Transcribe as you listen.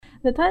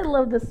The title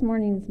of this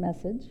morning's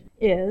message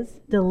is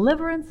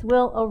Deliverance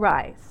Will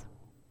Arise.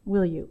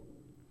 Will you?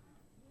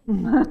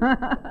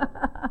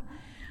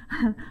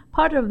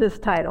 Part of this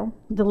title,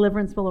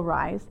 Deliverance Will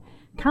Arise,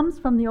 comes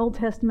from the Old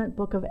Testament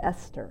book of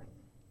Esther.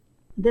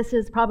 This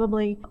is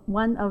probably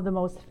one of the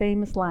most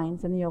famous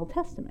lines in the Old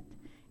Testament.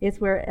 It's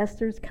where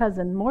Esther's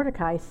cousin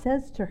Mordecai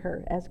says to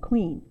her as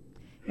queen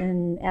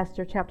in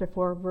Esther chapter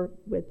 4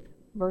 with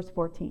verse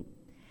 14,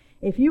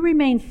 "If you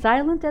remain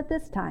silent at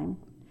this time,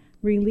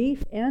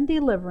 relief and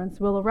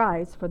deliverance will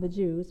arise for the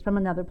Jews from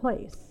another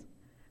place,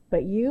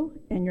 but you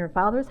and your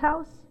father's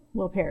house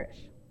will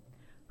perish.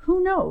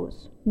 Who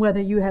knows whether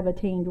you have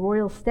attained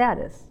royal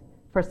status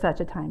for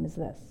such a time as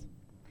this?"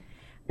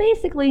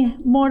 Basically,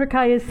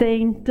 Mordecai is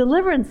saying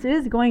deliverance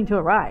is going to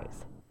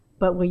arise,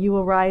 but will you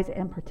arise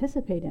and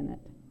participate in it?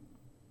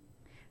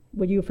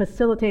 Will you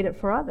facilitate it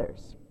for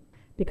others?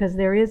 Because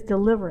there is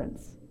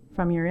deliverance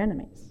from your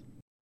enemies.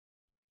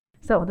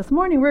 So this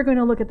morning we're going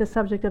to look at the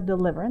subject of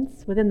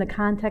deliverance within the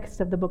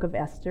context of the book of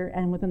Esther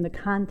and within the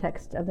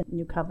context of the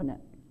New Covenant.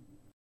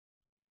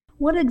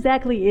 What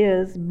exactly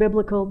is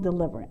biblical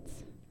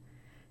deliverance?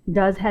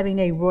 Does having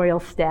a royal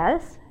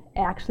status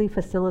actually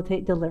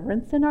facilitate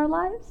deliverance in our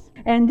lives?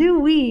 And do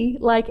we,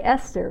 like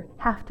Esther,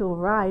 have to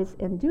arise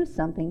and do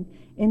something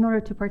in order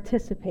to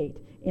participate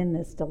in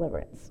this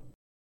deliverance?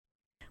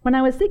 When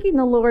I was seeking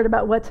the Lord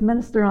about what to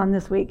minister on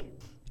this week,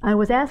 I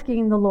was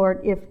asking the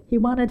Lord if He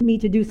wanted me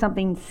to do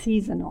something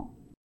seasonal.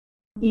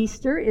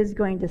 Easter is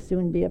going to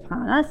soon be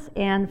upon us,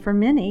 and for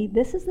many,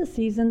 this is the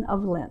season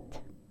of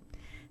Lent.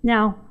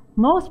 Now,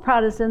 most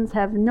Protestants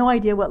have no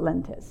idea what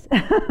Lent is.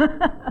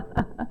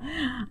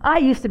 I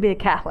used to be a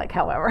Catholic,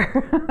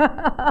 however.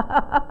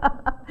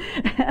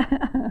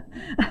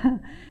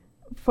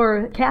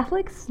 For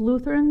Catholics,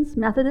 Lutherans,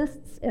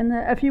 Methodists, and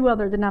a few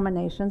other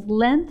denominations,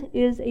 Lent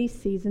is a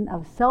season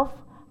of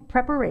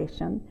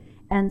self-preparation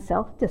and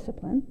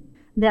self-discipline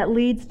that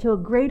leads to a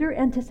greater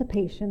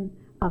anticipation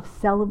of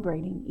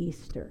celebrating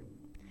Easter.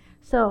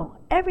 So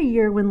every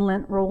year when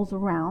Lent rolls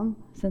around,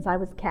 since I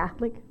was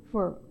Catholic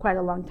for quite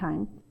a long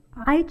time,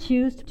 I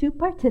choose to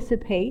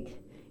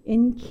participate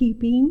in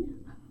keeping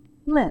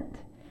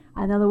Lent.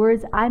 In other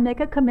words, I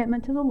make a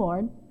commitment to the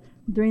Lord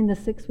during the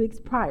 6 weeks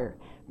prior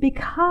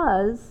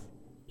because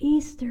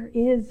Easter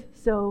is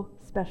so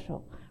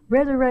special.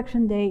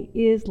 Resurrection Day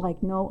is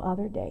like no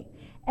other day.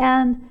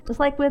 And just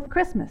like with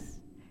Christmas,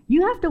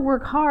 you have to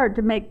work hard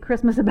to make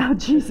Christmas about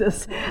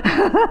Jesus.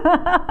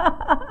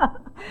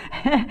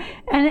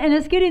 and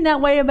it's getting that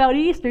way about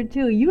Easter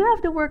too. You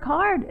have to work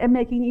hard at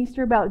making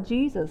Easter about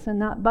Jesus and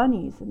not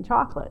bunnies and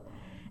chocolate.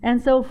 And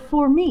so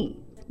for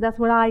me, that's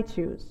what I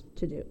choose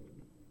to do.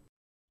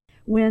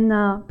 When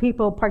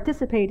people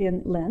participate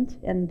in Lent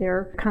and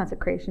their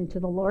consecration to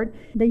the Lord,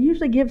 they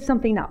usually give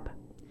something up.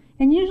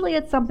 And usually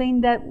it's something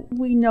that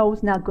we know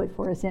is not good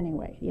for us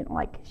anyway,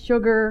 like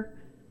sugar,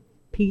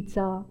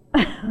 pizza,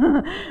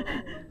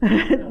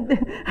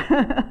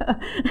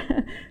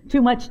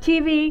 too much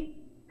TV,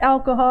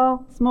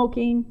 alcohol,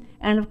 smoking,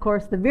 and of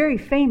course the very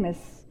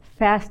famous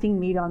fasting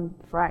meat on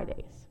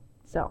Fridays.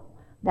 So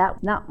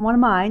that's not one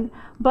of mine,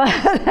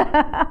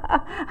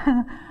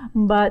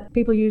 but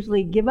people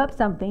usually give up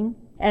something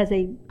as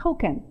a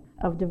token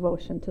of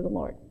devotion to the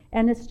Lord.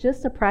 And it's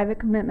just a private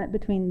commitment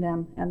between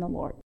them and the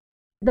Lord.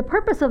 The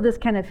purpose of this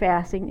kind of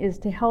fasting is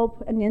to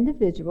help an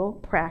individual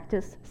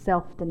practice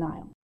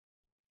self-denial.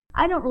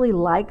 I don't really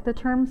like the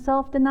term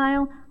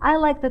self-denial. I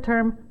like the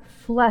term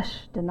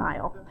flesh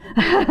denial.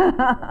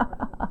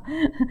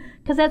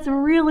 Because that's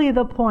really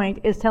the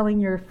point, is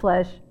telling your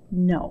flesh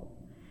no.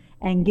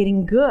 And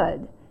getting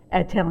good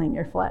at telling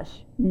your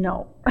flesh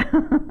no.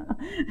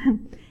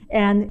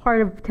 And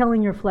part of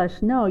telling your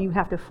flesh no, you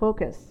have to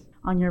focus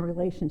on your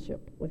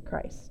relationship with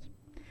Christ.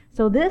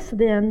 So this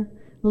then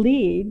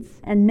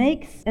leads and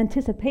makes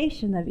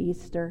anticipation of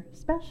Easter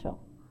special.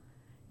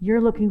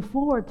 You're looking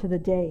forward to the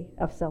day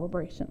of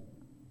celebration.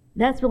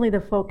 That's really the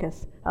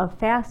focus of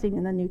fasting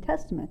in the New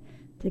Testament,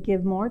 to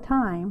give more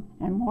time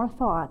and more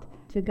thought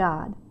to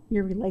God,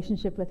 your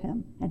relationship with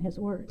Him and His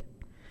Word.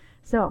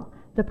 So,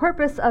 the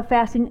purpose of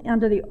fasting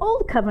under the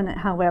Old Covenant,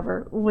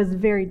 however, was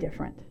very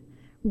different,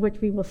 which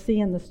we will see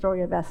in the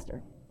story of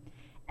Esther.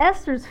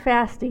 Esther's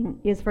fasting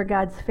is for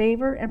God's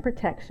favor and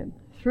protection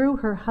through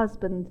her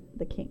husband,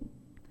 the king.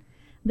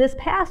 This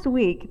past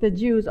week, the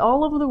Jews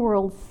all over the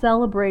world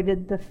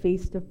celebrated the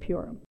Feast of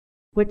Purim,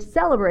 which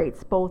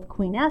celebrates both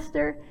Queen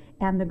Esther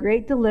and the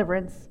great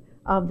deliverance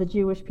of the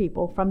Jewish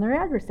people from their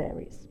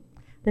adversaries.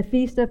 The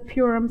Feast of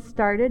Purim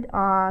started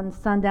on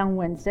sundown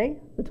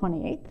Wednesday, the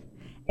 28th,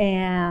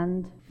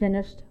 and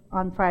finished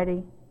on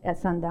Friday at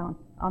sundown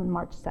on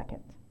March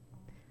 2nd.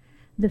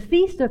 The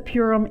Feast of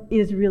Purim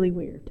is really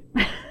weird.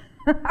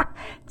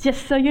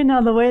 Just so you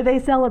know, the way they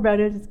celebrate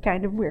it is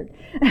kind of weird.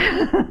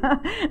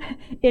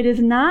 It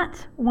is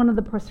not one of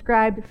the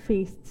prescribed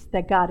feasts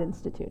that God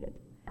instituted.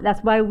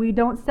 That's why we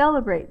don't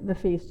celebrate the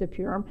Feast of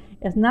Purim.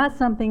 It's not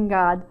something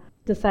God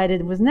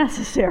decided was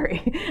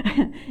necessary.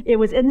 It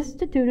was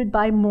instituted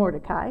by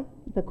Mordecai,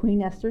 the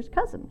Queen Esther's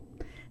cousin.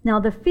 Now,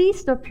 the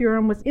Feast of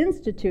Purim was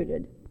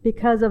instituted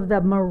because of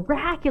the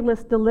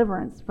miraculous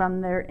deliverance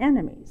from their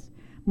enemies.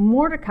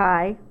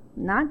 Mordecai,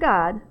 not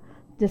God,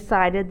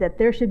 decided that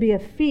there should be a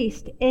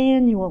feast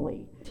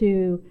annually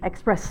to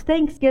express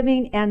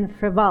thanksgiving and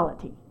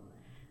frivolity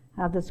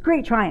of this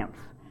great triumph.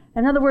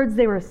 In other words,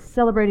 they were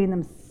celebrating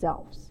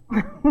themselves.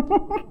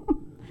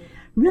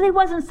 Really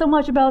wasn't so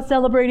much about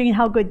celebrating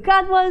how good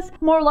God was,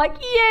 more like,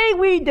 yay,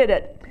 we did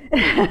it.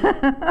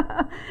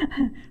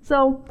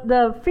 So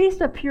the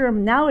Feast of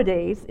Purim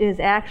nowadays is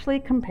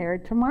actually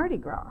compared to Mardi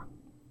Gras.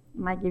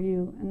 It might give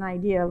you an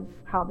idea of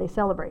how they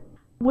celebrate,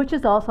 which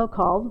is also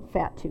called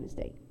Fat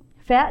Tuesday.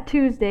 Fat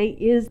Tuesday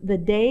is the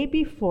day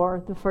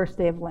before the first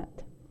day of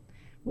Lent,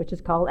 which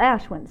is called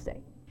Ash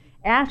Wednesday.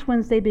 Ash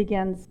Wednesday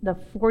begins the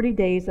 40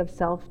 days of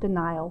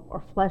self-denial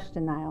or flesh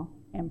denial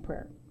and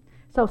prayer.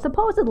 So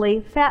supposedly,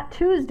 Fat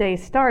Tuesday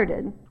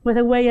started with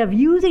a way of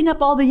using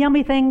up all the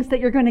yummy things that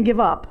you're going to give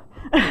up.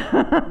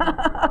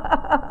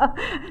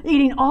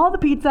 Eating all the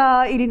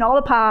pizza, eating all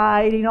the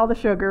pie, eating all the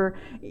sugar,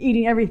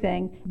 eating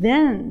everything.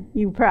 Then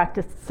you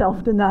practice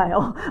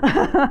self-denial.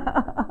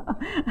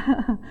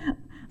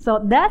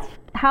 So that's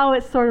how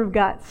it sort of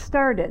got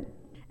started.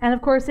 And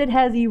of course, it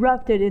has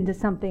erupted into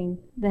something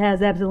that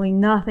has absolutely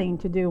nothing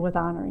to do with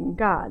honoring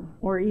God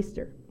or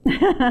Easter.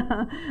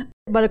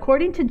 But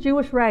according to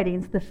Jewish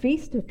writings, the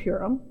Feast of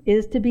Purim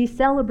is to be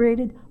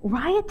celebrated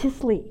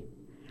riotously,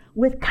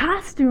 with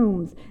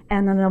costumes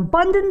and an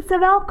abundance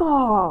of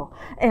alcohol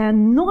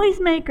and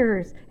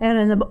noisemakers and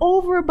an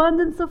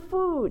overabundance of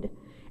food.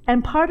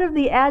 And part of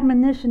the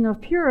admonition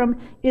of Purim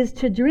is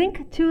to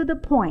drink to the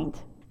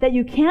point that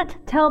you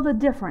can't tell the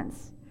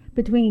difference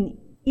between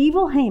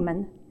evil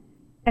Haman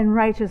and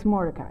righteous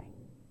Mordecai.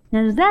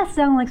 Now, does that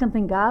sound like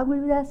something God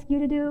would ask you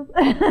to do?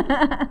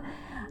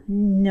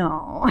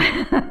 No.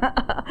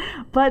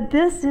 But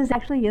this is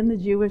actually in the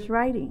Jewish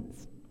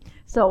writings.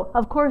 So,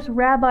 of course,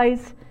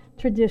 rabbis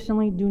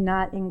traditionally do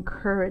not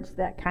encourage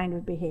that kind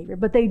of behavior,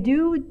 but they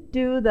do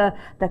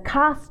the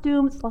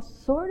costumes,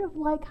 sort of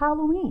like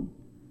Halloween.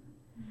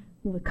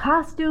 The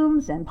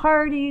costumes and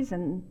parties,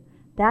 and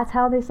that's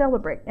how they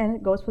celebrate, and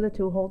it goes for the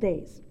 2 whole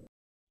days.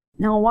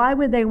 Now, why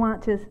would they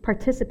want to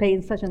participate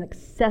in such an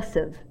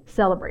excessive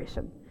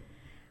celebration?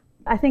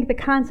 I think the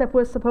concept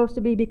was supposed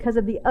to be because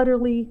of the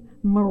utterly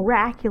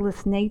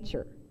miraculous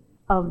nature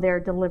of their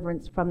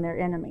deliverance from their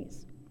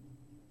enemies.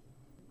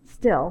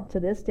 Still, to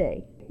this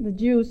day, the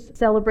Jews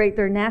celebrate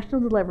their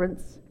national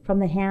deliverance from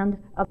the hand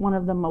of one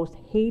of the most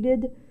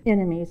hated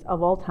enemies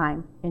of all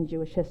time in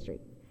Jewish history,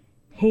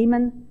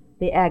 Haman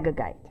the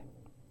Agagite.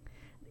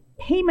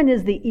 Haman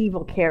is the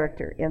evil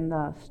character in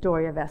the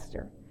story of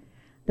Esther.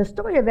 The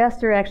story of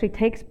Esther actually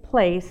takes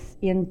place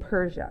in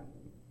Persia.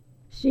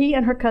 She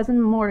and her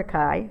cousin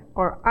Mordecai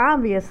are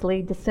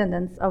obviously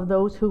descendants of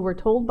those who were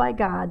told by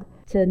God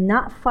to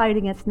not fight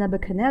against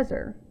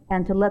Nebuchadnezzar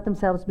and to let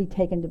themselves be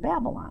taken to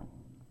Babylon.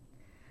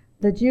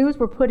 The Jews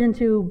were put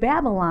into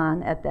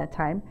Babylon at that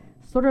time,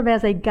 sort of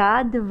as a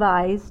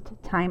God-devised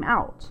time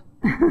out.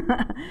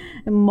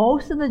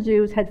 Most of the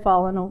Jews had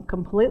fallen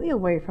completely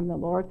away from the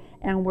Lord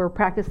and were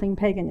practicing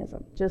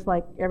paganism, just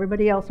like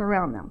everybody else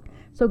around them.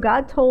 So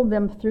God told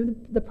them through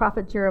the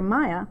prophet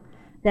Jeremiah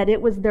that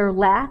it was their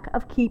lack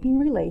of keeping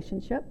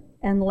relationship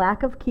and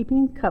lack of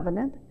keeping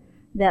covenant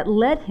that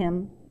led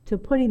him to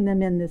putting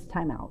them in this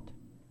time out.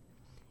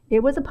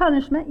 It was a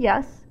punishment,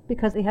 yes,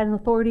 because they had an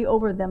authority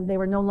over them. They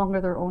were no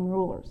longer their own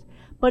rulers.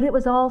 But it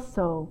was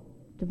also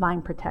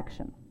divine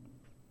protection,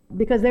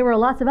 because there were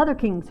lots of other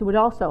kings who would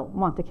also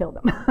want to kill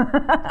them.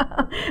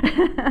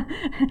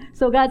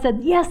 So God said,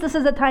 yes, this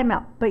is a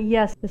timeout, but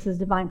yes, this is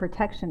divine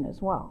protection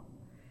as well.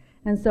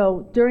 And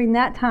so during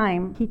that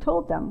time, he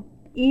told them,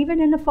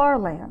 even in a far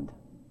land,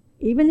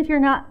 even if you're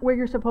not where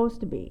you're supposed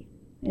to be,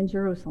 in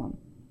Jerusalem,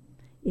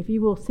 if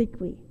you will seek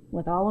me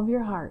with all of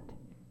your heart,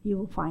 you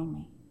will find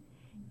me,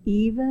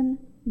 even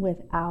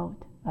without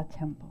a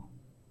temple.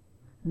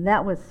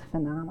 That was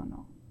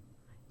phenomenal.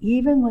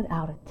 Even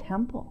without a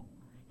temple.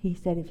 He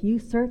said, if you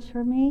search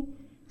for me,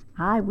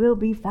 I will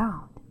be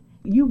found.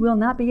 You will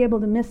not be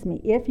able to miss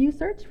me if you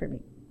search for me.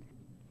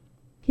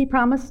 He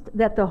promised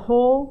that the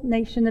whole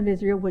nation of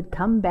Israel would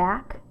come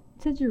back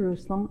to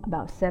Jerusalem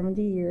about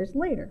 70 years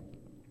later.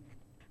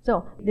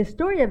 So the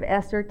story of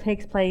Esther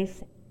takes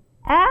place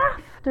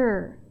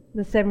after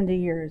the 70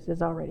 years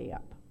is already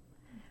up.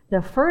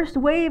 The first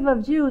wave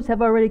of Jews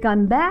have already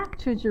gone back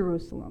to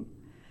Jerusalem.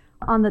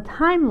 On the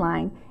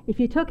timeline, if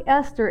you took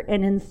Esther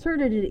and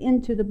inserted it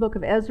into the book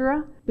of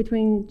Ezra,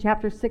 between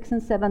chapters 6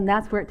 and 7,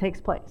 that's where it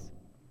takes place.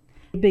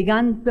 They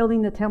begun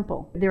building the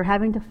temple. They're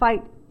having to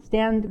fight,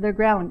 stand their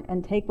ground,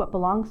 and take what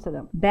belongs to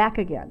them back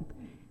again.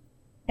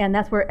 And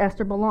that's where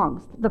Esther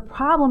belongs. The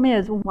problem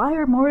is, why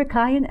are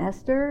Mordecai and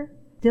Esther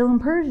still in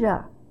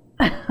Persia?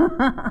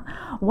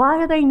 Why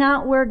are they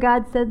not where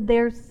God said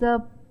they're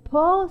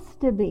supposed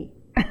to be?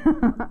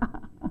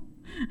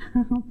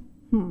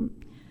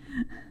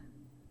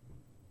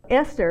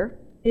 Esther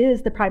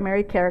is the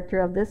primary character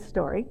of this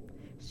story.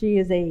 She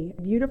is a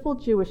beautiful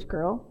Jewish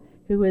girl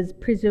who is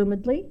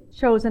presumably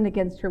chosen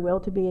against her will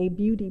to be a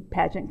beauty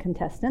pageant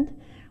contestant,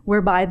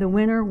 whereby the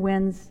winner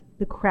wins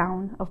the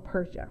crown of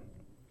Persia.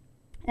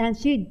 And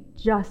she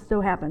just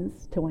so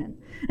happens to win.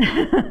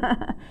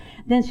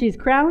 Then she's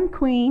crowned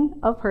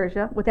queen of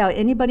Persia without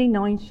anybody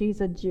knowing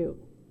she's a Jew.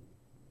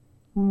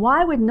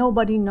 Why would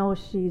nobody know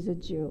she's a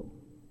Jew?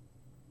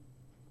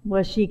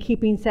 Was she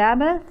keeping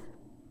Sabbath?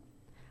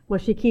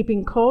 Was she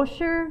keeping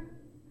kosher?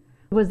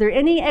 Was there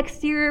any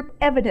exterior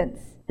evidence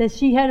that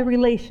she had a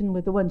relation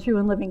with the one true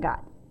and living God?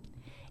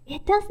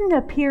 It doesn't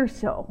appear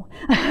so.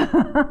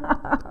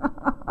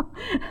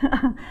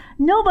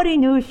 Nobody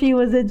knew she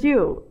was a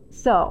Jew.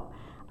 So,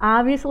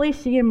 obviously,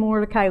 she and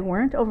Mordecai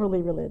weren't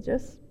overly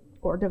religious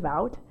or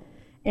devout,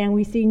 and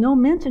we see no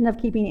mention of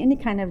keeping any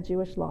kind of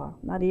Jewish law,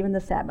 not even the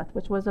Sabbath,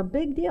 which was a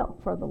big deal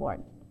for the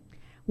Lord,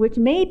 which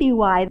may be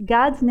why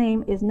God's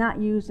name is not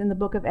used in the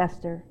book of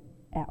Esther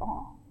at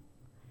all.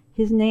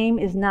 His name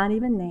is not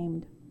even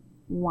named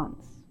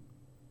once,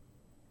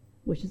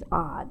 which is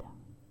odd.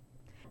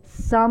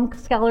 Some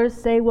scholars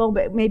say, well,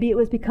 maybe it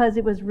was because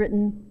it was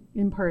written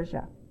in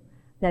Persia,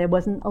 that it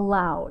wasn't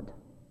allowed.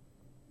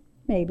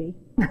 Maybe.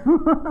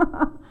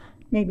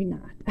 Maybe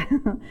not.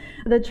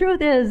 The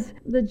truth is,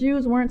 the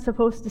Jews weren't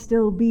supposed to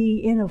still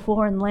be in a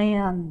foreign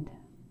land.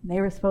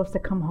 They were supposed to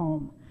come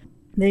home.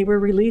 They were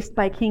released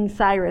by King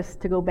Cyrus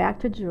to go back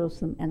to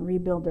Jerusalem and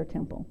rebuild their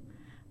temple.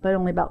 But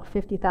only about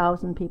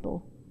 50,000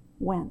 people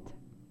went.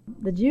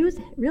 The Jews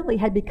really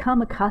had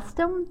become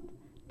accustomed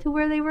to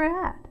where they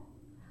were at.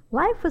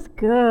 Life was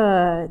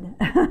good.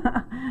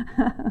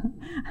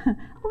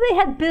 They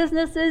had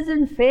businesses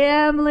and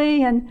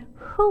family, and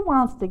who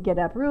wants to get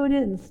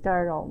uprooted and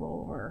start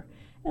all over?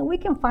 And we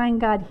can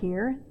find God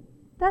here.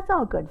 That's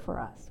all good for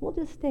us. We'll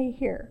just stay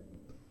here.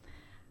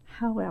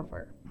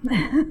 However,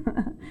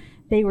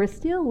 they were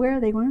still where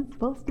they weren't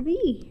supposed to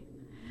be.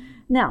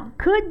 Now,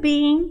 could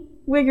being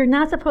where you're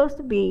not supposed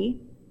to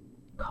be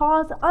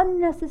cause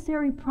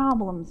unnecessary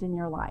problems in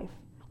your life,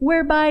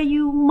 whereby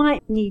you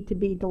might need to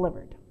be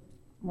delivered?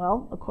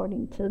 Well,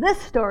 according to this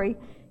story,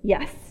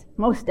 yes,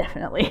 most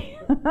definitely.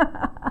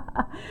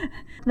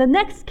 The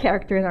next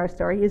character in our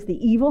story is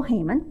the evil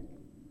Haman.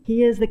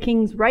 He is the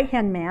king's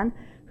right-hand man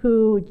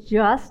who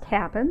just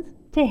happens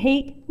to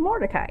hate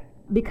Mordecai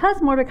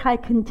because Mordecai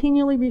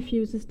continually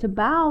refuses to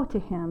bow to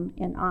him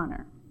in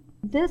honor.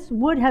 This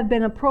would have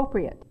been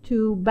appropriate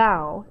to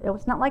bow. It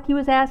was not like he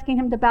was asking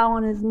him to bow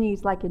on his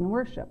knees like in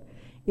worship.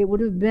 It would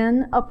have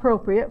been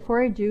appropriate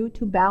for a Jew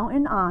to bow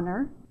in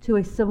honor to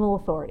a civil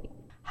authority.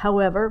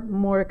 However,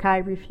 Mordecai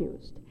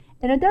refused.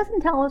 And it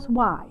doesn't tell us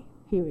why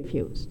he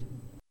refused.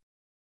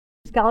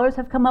 Scholars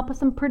have come up with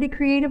some pretty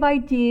creative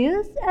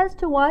ideas as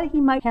to why he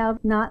might have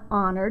not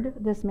honored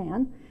this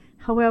man.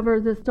 However,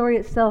 the story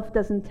itself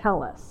doesn't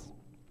tell us.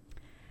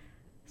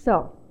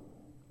 So,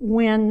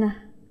 when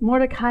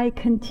Mordecai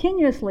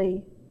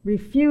continuously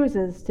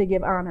refuses to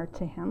give honor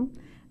to him,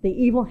 the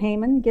evil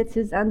Haman gets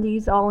his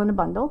undies all in a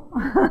bundle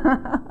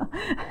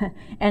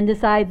and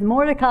decides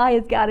Mordecai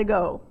has got to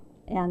go.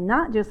 And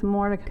not just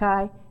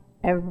Mordecai,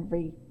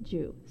 every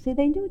Jew. See,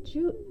 they knew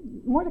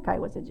Mordecai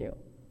was a Jew.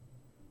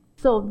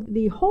 So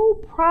the whole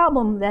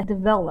problem that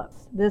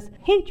develops, this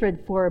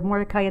hatred for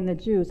Mordecai and the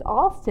Jews,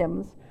 all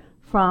stems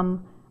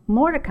from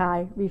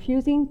Mordecai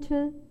refusing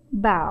to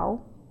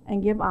bow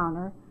and give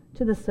honor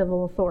to the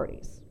civil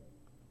authorities.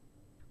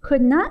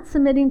 Could not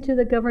submitting to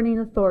the governing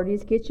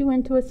authorities get you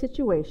into a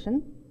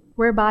situation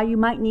whereby you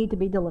might need to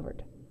be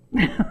delivered?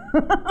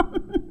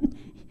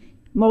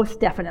 Most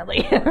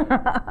definitely.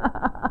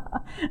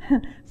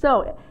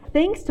 So,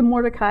 thanks to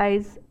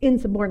Mordecai's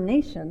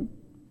insubordination,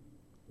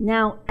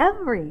 now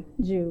every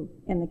Jew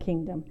in the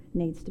kingdom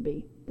needs to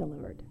be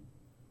delivered.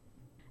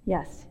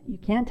 Yes, you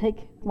can't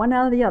take one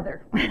out of the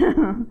other.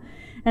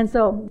 And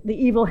so the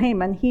evil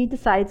Haman, he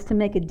decides to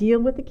make a deal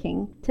with the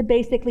king to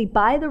basically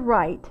buy the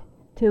right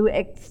to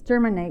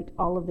exterminate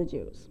all of the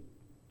Jews.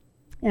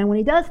 And when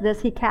he does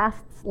this, he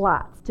casts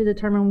lots to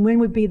determine when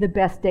would be the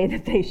best day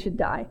that they should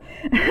die.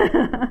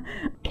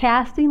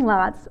 Casting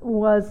lots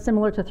was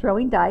similar to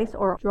throwing dice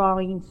or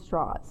drawing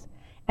straws.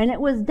 And it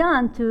was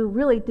done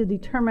to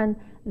determine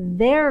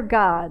their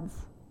God's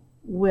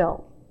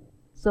will.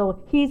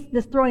 So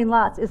this throwing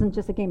lots isn't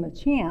just a game of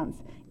chance.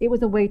 It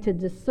was a way to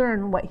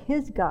discern what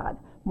his God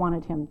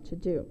wanted him to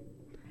do.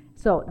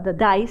 So the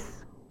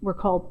dice were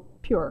called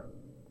pur,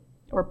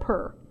 or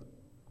pur.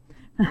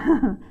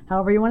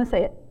 However you want to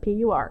say it,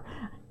 P-U-R.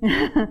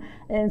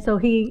 And so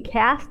he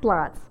cast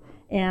lots,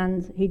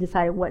 and he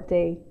decided what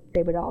day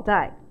they would all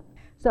die.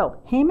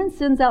 So Haman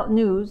sends out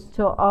news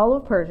to all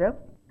of Persia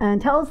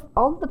and tells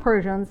all of the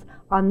Persians,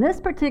 on this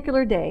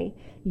particular day,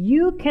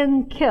 you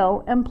can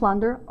kill and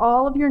plunder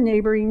all of your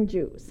neighboring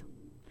Jews.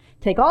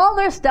 Take all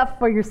their stuff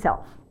for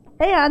yourself.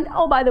 And,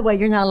 oh, by the way,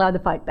 you're not allowed to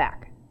fight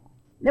back.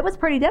 It was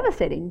pretty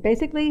devastating.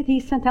 Basically, he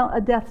sent out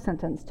a death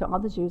sentence to all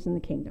the Jews in the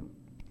kingdom.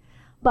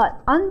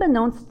 But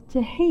unbeknownst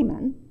to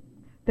Haman,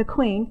 the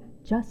queen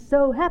just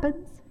so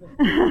happens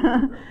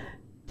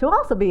to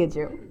also be a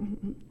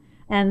Jew.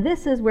 And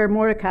this is where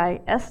Mordecai,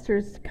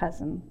 Esther's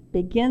cousin,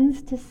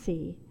 begins to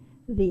see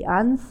the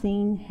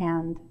unseen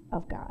hand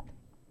of God.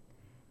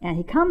 And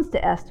he comes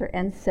to Esther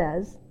and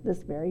says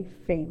this very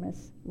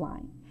famous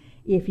line: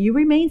 if you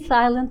remain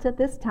silent at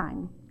this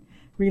time,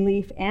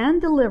 relief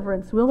and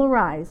deliverance will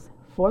arise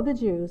for the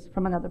Jews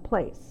from another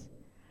place,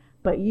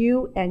 but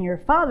you and your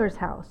father's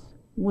house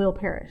will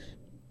perish.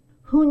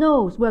 Who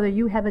knows whether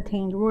you have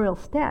attained royal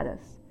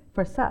status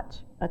for such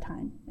a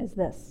time as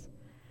this?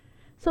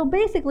 So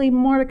basically,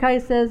 Mordecai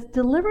says,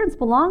 deliverance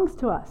belongs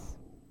to us.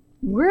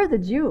 We're the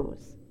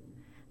Jews.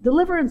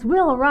 Deliverance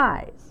will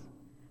arise.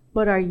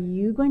 But are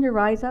you going to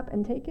rise up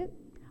and take it?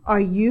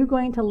 Are you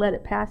going to let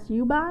it pass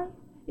you by?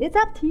 It's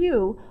up to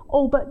you.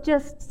 Oh, but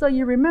just so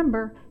you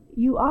remember,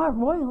 you are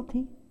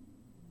royalty.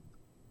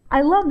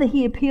 I love that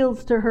he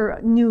appeals to her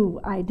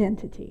new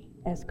identity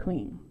as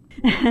queen.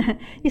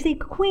 You see,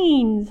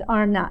 queens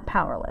are not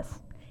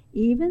powerless.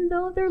 Even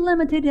though they're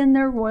limited in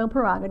their royal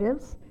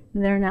prerogatives,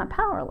 they're not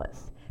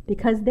powerless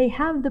because they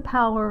have the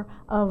power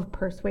of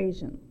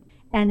persuasion.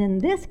 And in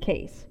this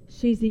case,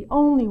 she's the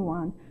only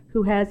one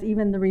who has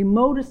even the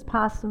remotest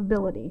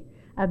possibility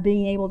of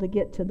being able to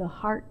get to the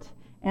heart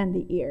and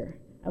the ear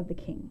of the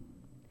king.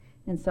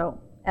 And so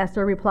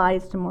Esther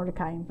replies to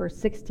Mordecai in verse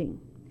 16,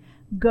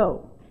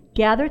 "Go,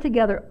 gather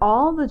together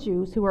all the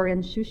Jews who are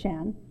in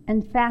Shushan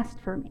and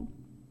fast for me.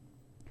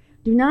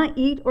 Do not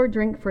eat or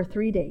drink for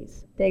 3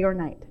 days, day or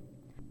night.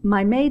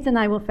 My maids and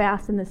I will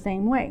fast in the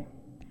same way.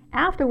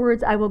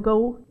 Afterwards I will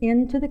go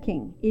in to the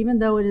king, even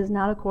though it is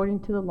not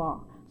according to the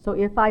law. So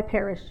if I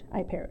perish,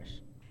 I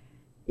perish."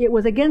 It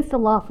was against the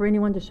law for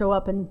anyone to show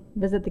up and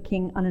visit the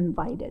king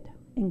uninvited,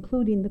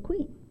 including the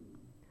queen.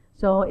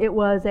 So it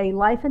was a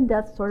life and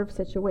death sort of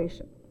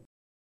situation.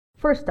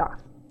 First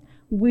off,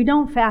 we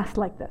don't fast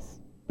like this.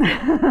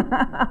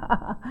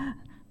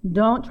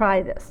 Don't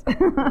try this.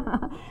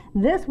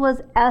 This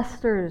was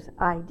Esther's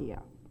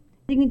idea.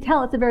 You can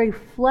tell it's a very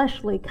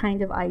fleshly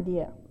kind of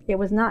idea. It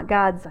was not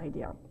God's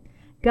idea.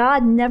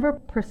 God never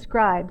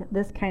prescribed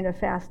this kind of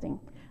fasting.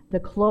 The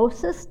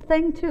closest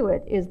thing to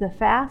it is the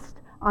fast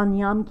on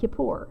Yom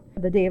Kippur,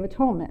 the Day of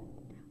Atonement,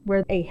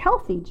 where a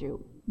healthy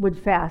Jew would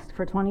fast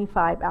for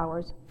 25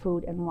 hours,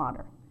 food and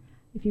water.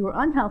 If you were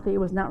unhealthy, it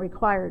was not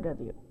required of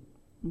you.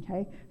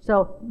 Okay?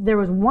 So there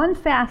was one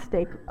fast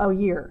day a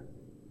year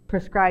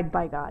prescribed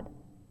by God.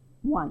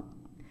 One.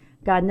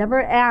 God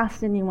never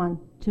asked anyone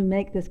to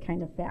make this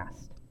kind of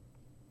fast.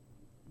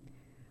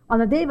 On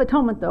the Day of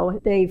Atonement, though,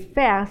 they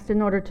fast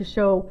in order to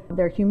show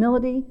their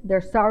humility, their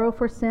sorrow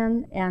for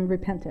sin, and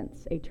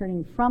repentance, a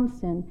turning from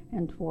sin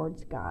and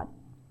towards God.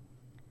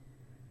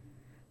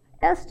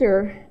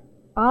 Esther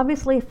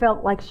obviously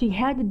felt like she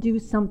had to do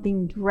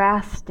something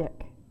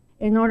drastic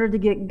in order to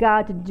get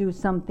God to do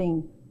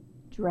something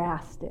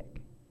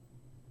drastic.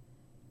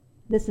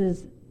 This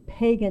is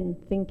pagan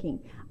thinking.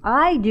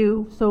 I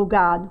do, so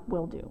God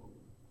will do.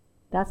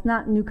 That's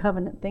not New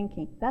Covenant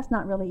thinking. That's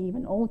not really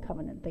even Old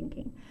Covenant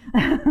thinking.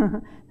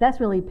 That's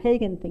really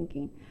pagan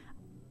thinking.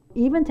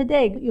 Even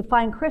today, you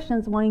find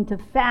Christians wanting to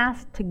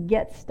fast to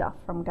get stuff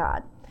from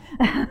God.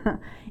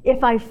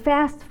 If I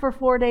fast for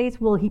 4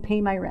 days, will he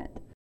pay my rent?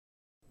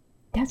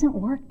 Doesn't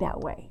work that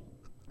way.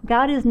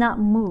 God is not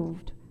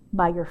moved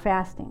by your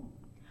fasting.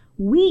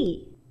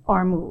 We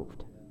are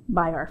moved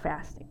by our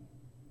fasting.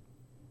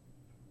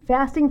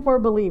 Fasting for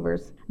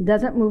believers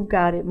doesn't move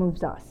God, it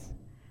moves us.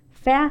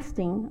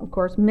 Fasting, of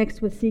course,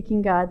 mixed with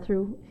seeking God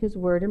through his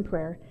word and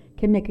prayer,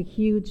 can make a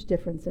huge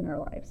difference in our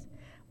lives.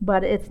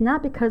 But it's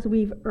not because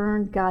we've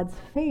earned God's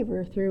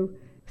favor through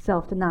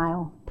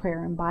self-denial,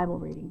 prayer, and Bible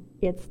reading.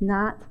 It's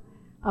not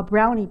a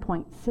brownie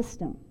point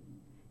system.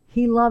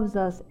 He loves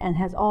us and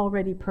has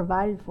already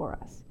provided for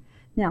us.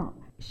 Now,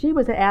 she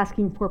was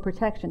asking for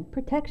protection.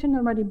 Protection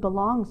already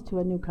belongs to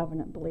a New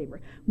Covenant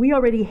believer. We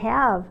already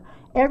have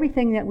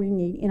everything that we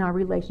need in our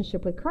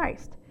relationship with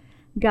Christ.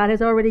 God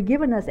has already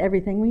given us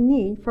everything we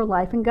need for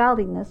life and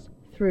godliness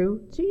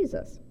through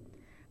Jesus.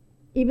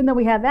 Even though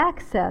we have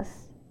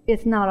access,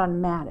 it's not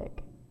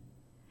automatic.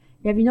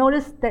 Have you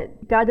noticed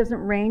that God doesn't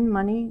rain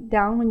money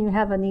down when you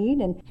have a need,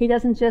 and he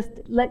doesn't just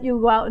let you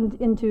go out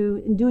and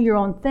do your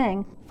own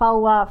thing,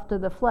 follow after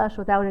the flesh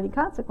without any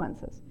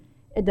consequences?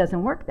 It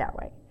doesn't work that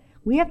way.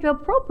 We have to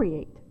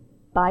appropriate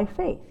by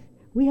faith.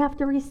 We have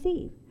to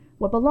receive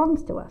what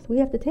belongs to us. We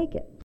have to take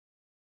it.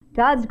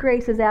 God's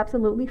grace is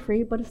absolutely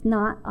free, but it's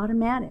not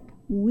automatic.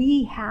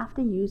 We have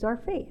to use our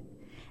faith.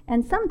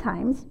 And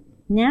sometimes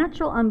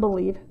natural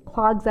unbelief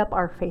clogs up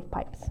our faith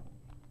pipes.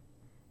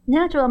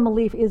 Natural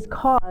unbelief is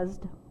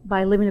caused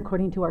by living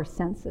according to our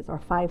senses, our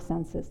 5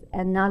 senses,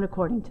 and not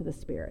according to the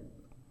Spirit.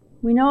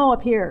 We know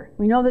up here,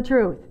 we know the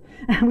truth.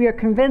 We are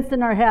convinced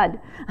in our head.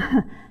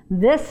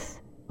 This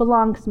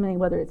belongs to me,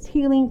 whether it's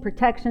healing,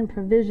 protection,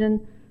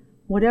 provision,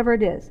 whatever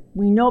it is.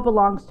 We know it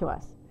belongs to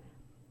us.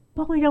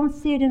 But we don't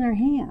see it in our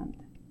hand.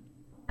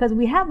 Because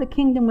we have the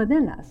kingdom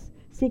within us.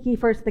 Seek ye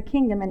first the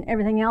kingdom and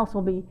everything else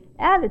will be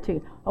added to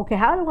you. Okay,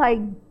 how do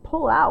I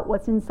pull out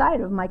what's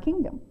inside of my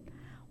kingdom?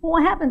 Well,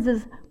 what happens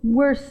is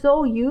we're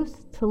so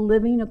used to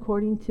living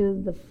according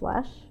to the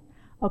flesh,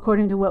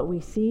 according to what we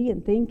see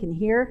and think and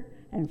hear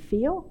and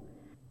feel,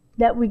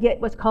 that we get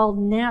what's called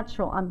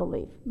natural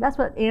unbelief. That's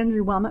what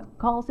Andrew Wommack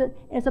calls it.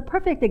 It's a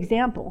perfect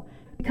example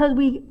because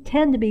we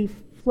tend to be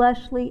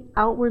fleshly,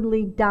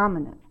 outwardly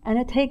dominant. And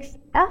it takes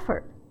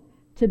effort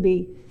to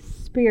be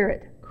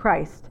Spirit,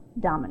 Christ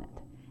dominant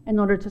in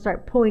order to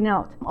start pulling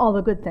out all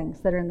the good things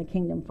that are in the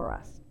kingdom for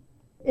us.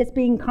 It's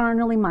being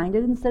carnally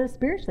minded instead of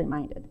spiritually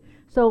minded.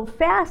 So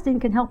fasting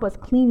can help us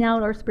clean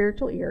out our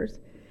spiritual ears,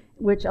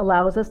 which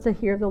allows us to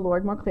hear the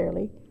Lord more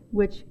clearly,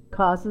 which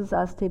causes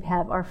us to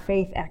have our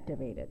faith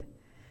activated.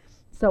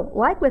 So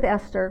like with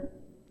Esther,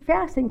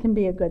 fasting can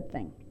be a good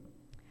thing.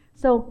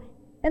 So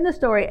in the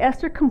story,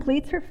 Esther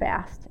completes her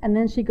fast, and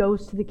then she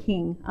goes to the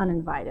king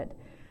uninvited,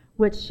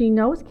 which she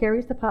knows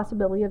carries the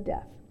possibility of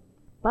death.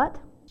 But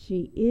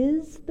she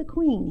is the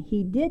queen.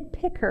 He did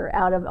pick her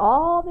out of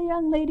all the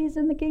young ladies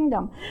in the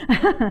kingdom.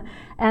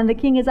 And the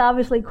king is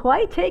obviously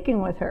quite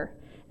taken with her.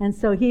 And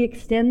so he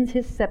extends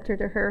his scepter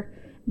to her,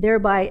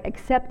 thereby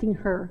accepting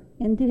her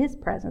into his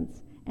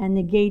presence and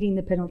negating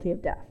the penalty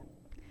of death.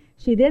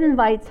 She then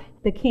invites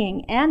the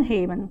king and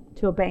Haman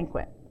to a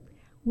banquet,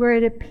 where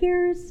it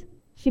appears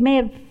she may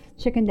have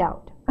chickened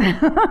out.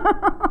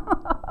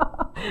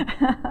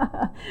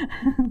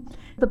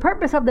 The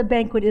purpose of the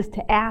banquet is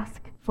to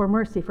ask for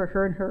mercy for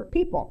her and her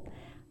people,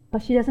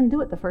 but she doesn't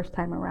do it the first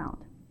time around.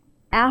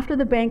 After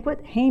the banquet,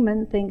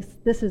 Haman thinks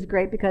this is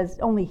great because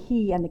only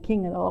he and the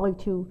king are the only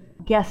two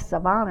guests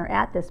of honor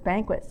at this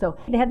banquet. So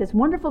they have this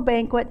wonderful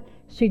banquet.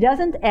 She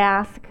doesn't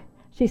ask.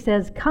 She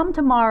says, "Come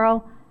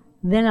tomorrow,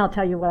 then I'll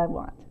tell you what I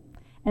want."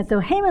 And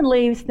so Haman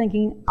leaves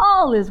thinking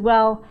all is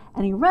well,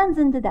 and he runs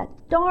into that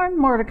darn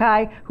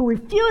Mordecai who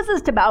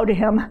refuses to bow to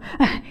him,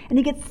 and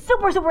he gets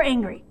super, super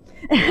angry.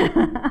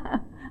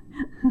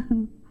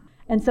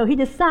 And so he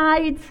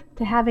decides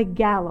to have a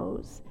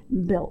gallows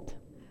built,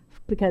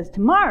 because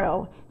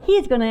tomorrow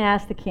he's going to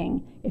ask the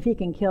king if he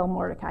can kill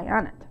Mordecai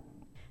on it.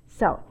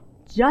 So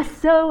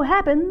just so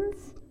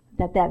happens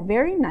that that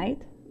very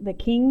night, the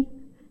king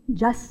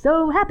just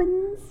so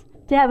happens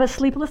to have a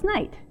sleepless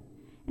night.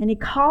 And he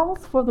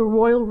calls for the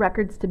royal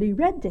records to be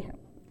read to him.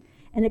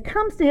 And it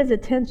comes to his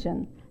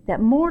attention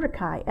that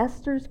Mordecai,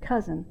 Esther's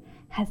cousin,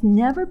 has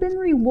never been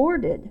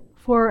rewarded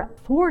for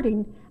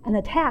thwarting an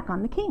attack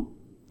on the king.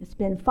 It's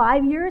been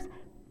 5 years.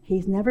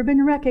 He's never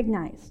been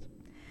recognized.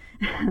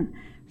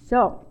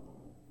 So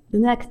the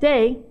next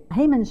day,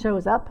 Haman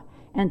shows up,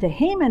 and to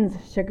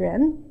Haman's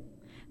chagrin,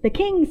 the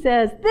king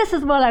says, "This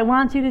is what I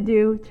want you to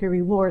do to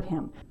reward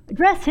him.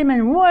 Dress him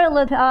in royal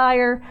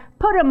attire,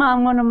 put him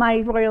on one of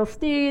my royal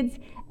steeds,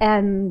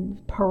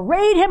 and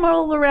parade him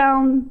all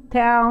around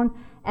town,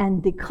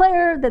 and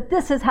declare that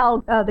this is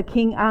how the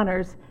king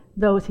honors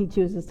those he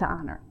chooses to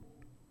honor."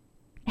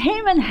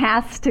 Haman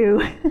has to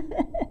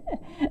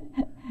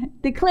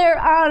declare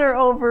honor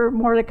over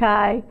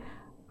Mordecai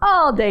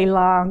all day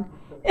long.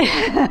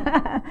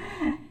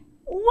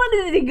 What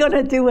is he going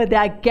to do with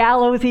that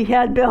gallows he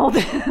had built?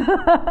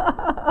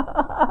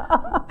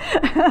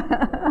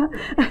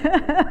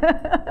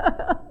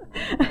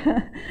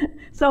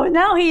 So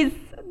now he's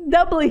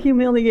doubly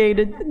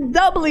humiliated,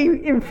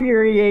 doubly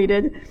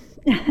infuriated,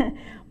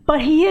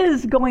 but he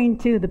is going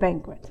to the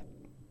banquet.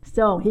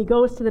 So he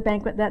goes to the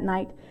banquet that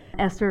night.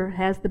 Esther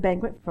has the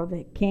banquet for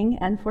the king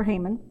and for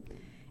Haman,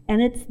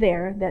 and it's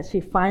there that she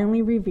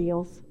finally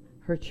reveals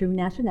her true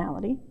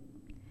nationality,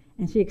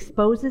 and she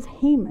exposes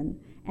Haman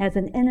as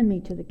an enemy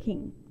to the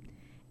king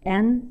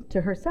and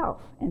to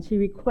herself, and she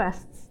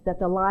requests that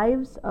the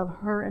lives of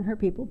her and her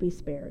people be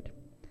spared.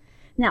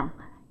 Now,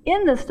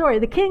 in the story,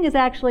 the king is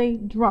actually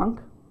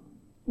drunk,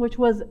 which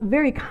was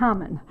very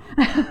common.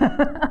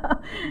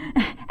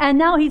 And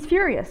now he's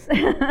furious.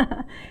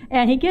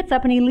 And he gets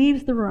up and he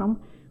leaves the room,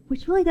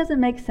 which really doesn't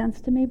make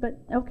sense to me, but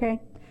okay.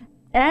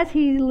 As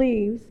he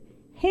leaves,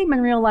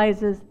 Haman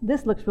realizes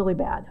this looks really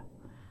bad.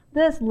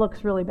 This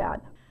looks really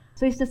bad.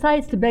 So he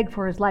decides to beg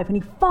for his life, and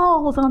he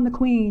falls on the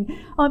queen,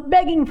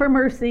 begging for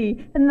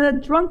mercy, and the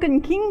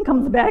drunken king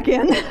comes back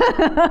in. And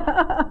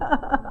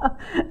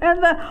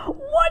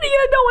 "What are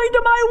you doing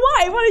to my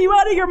wife? What, are you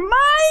out of your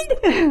mind?"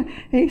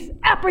 They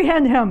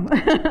apprehend him.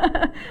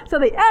 So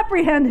they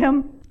apprehend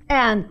him,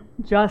 and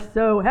just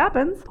so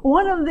happens,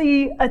 one of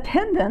the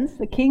attendants,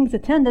 the king's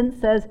attendants,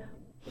 says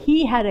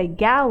he had a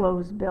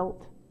gallows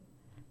built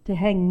to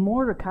hang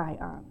Mordecai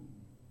on.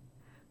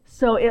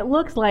 So it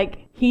looks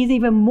like he's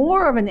even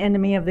more of an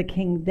enemy of the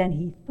king than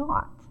he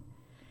thought.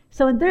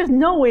 So there's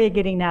no way of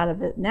getting out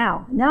of it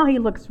now. Now he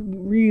looks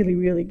really,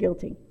 really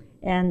guilty.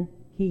 And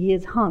he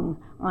is hung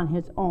on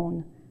his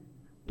own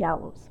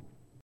gallows.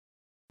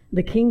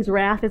 The king's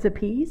wrath is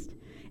appeased,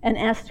 and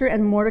Esther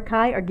and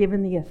Mordecai are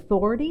given the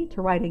authority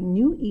to write a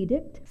new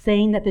edict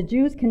saying that the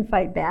Jews can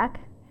fight back,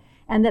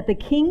 and that the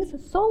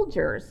king's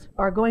soldiers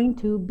are going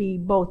to be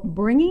both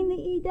bringing the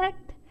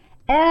edict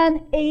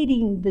and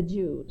aiding the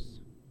Jews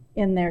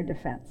in their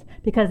defense,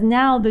 because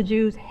now the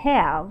Jews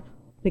have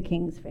the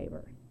king's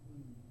favor.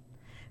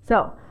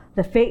 So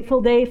the fateful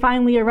day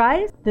finally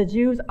arrives. The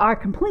Jews are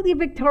completely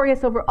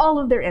victorious over all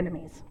of their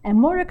enemies, and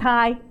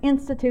Mordecai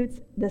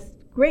institutes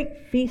this great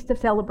feast of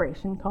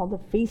celebration called the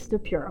Feast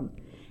of Purim.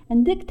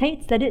 and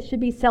dictates that it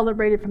should be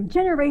celebrated from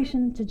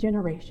generation to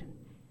generation.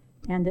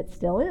 And it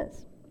still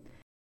is.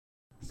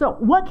 So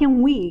what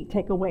can we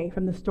take away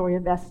from the story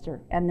of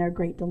Esther and their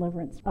great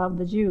deliverance of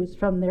the Jews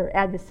from their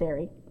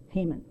adversary,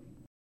 Haman?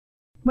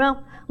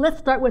 Well, let's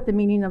start with the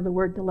meaning of the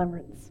word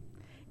deliverance.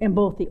 In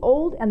both the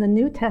Old and the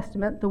New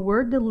Testament, the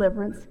word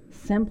deliverance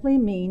simply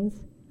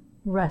means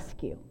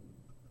rescue.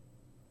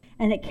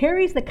 And it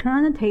carries the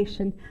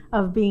connotation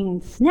of being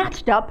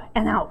snatched up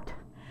and out.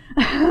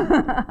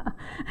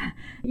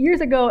 Years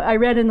ago, I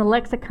read in the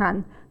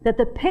lexicon that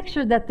the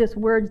picture that this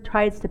word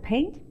tries to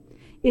paint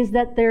is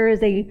that there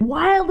is a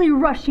wildly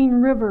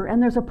rushing river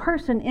and there's a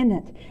person in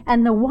it.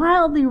 And the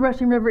wildly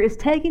rushing river is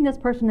taking this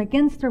person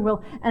against their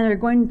will and they're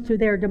going to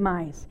their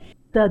demise.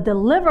 The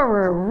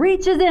deliverer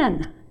reaches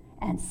in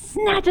and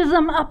snatches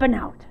them up and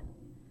out.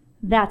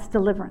 That's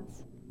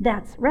deliverance.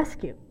 That's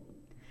rescue.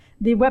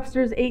 The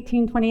Webster's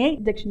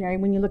 1828 dictionary,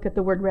 when you look at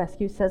the word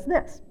rescue, says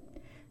this: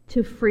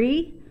 to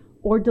free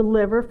or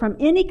deliver from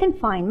any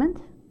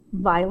confinement,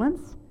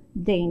 violence,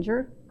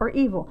 danger, or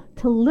evil,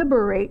 to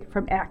liberate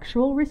from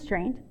actual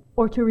restraint,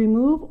 or to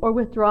remove or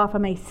withdraw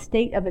from a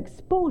state of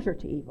exposure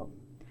to evil.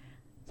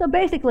 So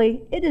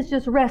basically, it is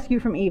just rescue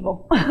from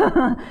evil.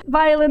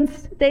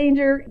 Violence,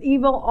 danger,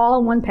 evil, all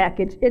in one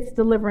package. It's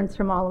deliverance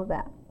from all of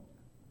that.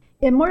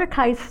 In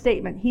Mordecai's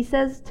statement, he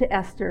says to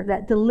Esther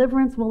that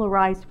deliverance will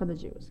arise for the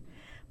Jews.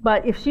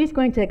 But if she's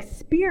going to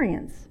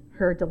experience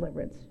her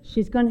deliverance,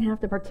 she's going to have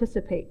to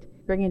participate,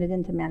 bringing it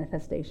into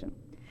manifestation.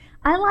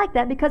 I like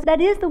that because that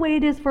is the way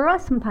it is for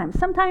us sometimes.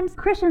 Sometimes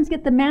Christians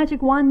get the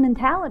magic wand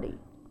mentality,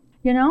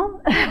 you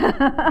know?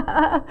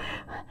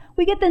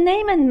 We get the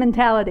Naaman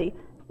mentality.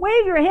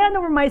 Wave your hand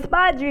over my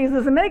spot,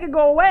 Jesus, and make it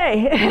go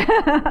away.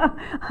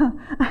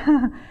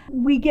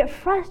 We get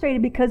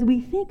frustrated because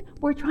we think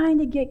we're trying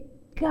to get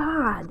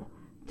God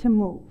to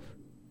move.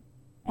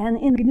 And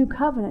in the new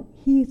covenant,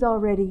 He's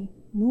already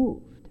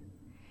moved.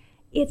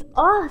 It's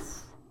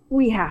us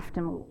we have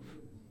to move.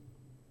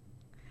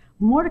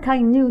 Mordecai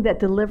knew that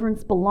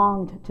deliverance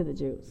belonged to the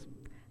Jews.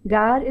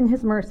 God, in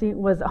His mercy,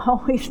 was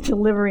always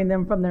delivering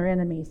them from their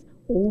enemies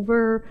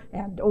over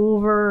and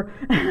over.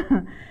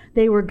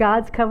 They were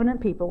God's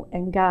covenant people,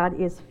 and God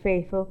is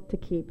faithful to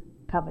keep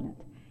covenant.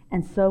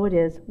 And so it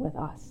is with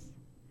us.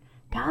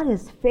 God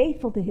is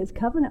faithful to His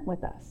covenant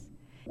with us.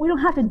 We don't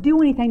have to do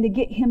anything to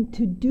get Him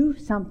to do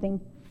something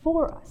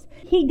for us.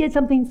 He did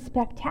something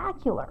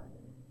spectacular.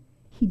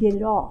 He did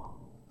it all.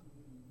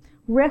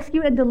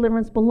 Rescue and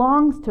deliverance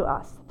belongs to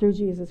us through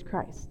Jesus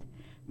Christ.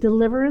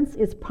 Deliverance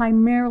is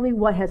primarily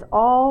what has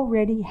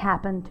already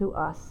happened to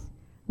us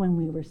when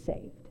we were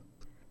saved.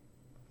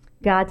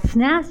 God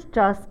snatched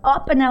us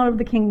up and out of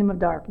the kingdom of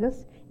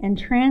darkness and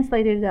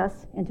translated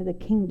us into the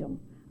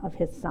kingdom of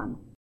His Son.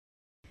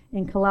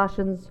 In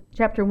Colossians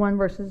chapter 1,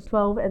 verses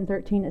 12 and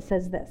 13, it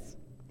says this: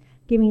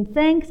 giving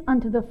thanks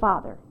unto the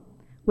Father,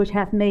 which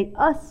hath made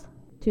us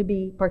to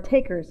be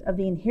partakers of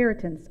the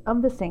inheritance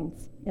of the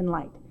saints in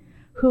light,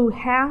 who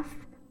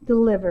hath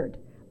delivered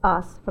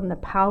us from the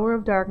power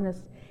of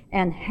darkness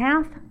and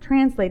hath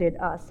translated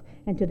us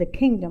into the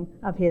kingdom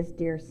of His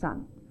dear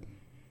Son.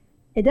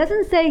 It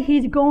doesn't say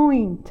He's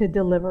going to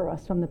deliver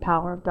us from the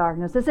power of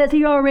darkness. It says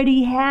He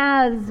already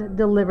has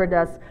delivered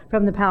us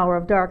from the power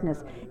of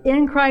darkness.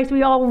 In Christ,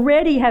 we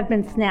already have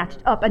been snatched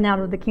up and out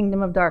of the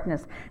kingdom of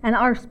darkness. And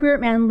our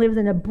spirit man lives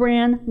in a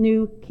brand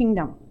new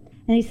kingdom.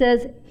 And He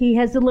says He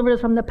has delivered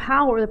us from the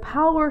power. The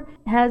power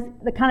has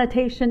the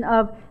connotation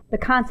of the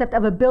concept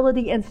of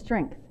ability and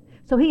strength.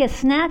 So He has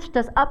snatched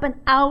us up and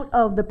out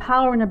of the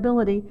power and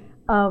ability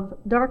of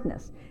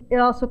darkness. It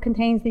also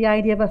contains the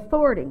idea of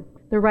authority,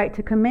 the right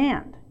to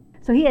command.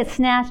 So He has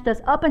snatched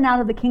us up and out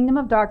of the kingdom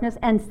of darkness,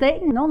 and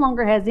Satan no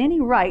longer has any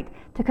right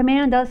to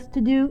command us to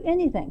do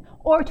anything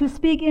or to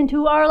speak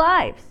into our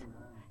lives.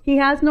 He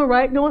has no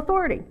right, no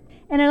authority.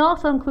 And it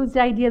also includes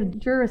the idea of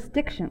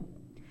jurisdiction.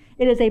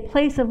 It is a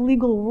place of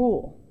legal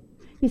rule.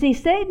 You see,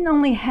 Satan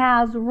only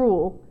has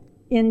rule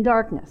in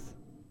darkness.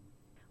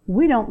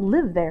 We don't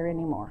live there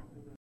anymore.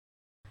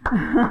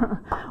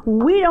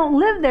 We don't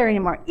live there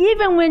anymore.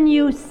 Even when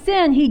you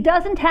sin, He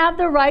doesn't have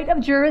the right of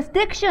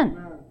jurisdiction,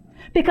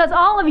 because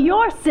all of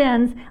your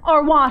sins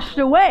are washed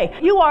away.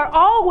 You are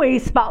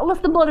always spotless.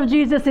 The blood of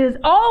Jesus is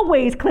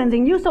always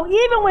cleansing you. So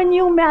even when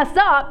you mess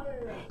up,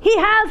 He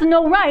has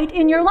no right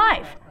in your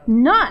life.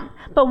 None.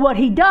 But what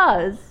He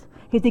does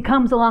is He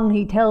comes along and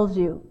He tells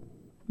you,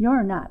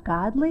 you're not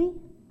godly.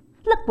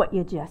 Look what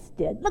you just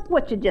did. Look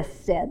what you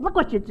just said. Look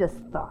what you just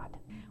thought.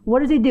 What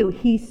does He do?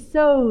 He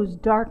sows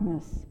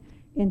darkness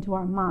into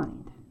our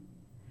mind.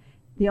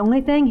 The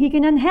only thing He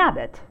can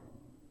inhabit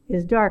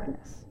is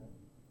darkness.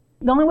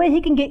 The only way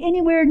He can get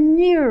anywhere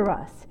near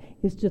us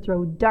is to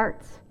throw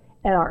darts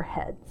at our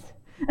heads.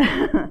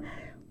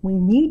 We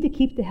need to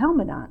keep the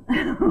helmet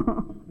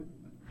on.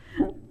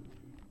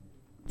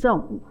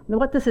 So,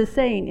 what this is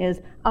saying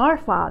is our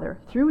Father,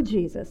 through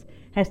Jesus,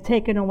 has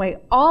taken away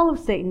all of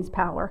Satan's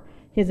power,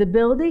 his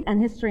ability,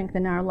 and his strength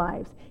in our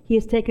lives. He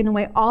has taken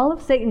away all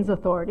of Satan's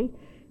authority.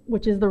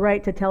 which is the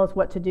right to tell us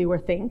what to do or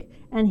think,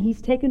 and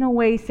he's taken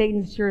away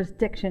Satan's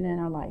jurisdiction in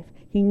our life.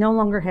 He no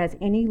longer has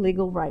any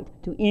legal right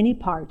to any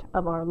part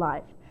of our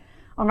life.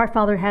 Our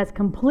Father has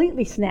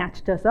completely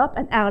snatched us up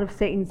and out of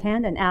Satan's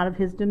hand and out of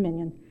his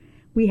dominion.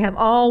 We have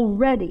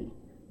already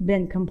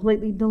been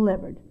completely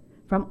delivered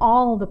from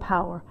all the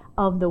power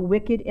of the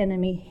wicked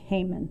enemy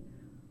Haman,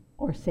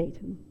 or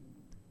Satan.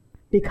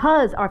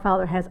 Because our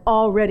Father has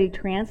already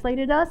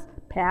translated us,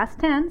 past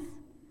tense,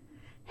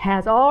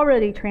 has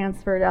already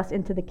transferred us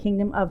into the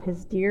kingdom of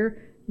his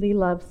dearly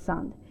loved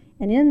Son.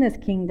 And in this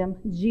kingdom,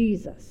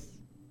 Jesus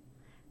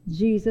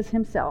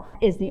himself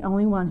is the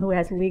only one who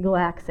has legal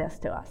access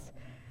to us.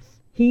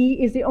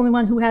 He is the only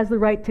one who has the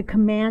right to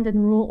command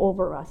and rule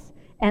over us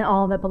and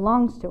all that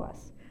belongs to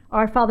us.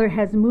 Our Father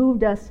has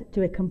moved us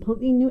to a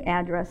completely new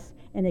address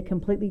in a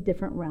completely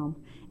different realm.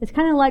 It's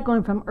kind of like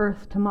going from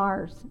Earth to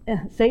Mars.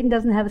 Satan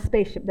doesn't have a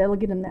spaceship that'll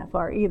get him that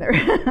far either.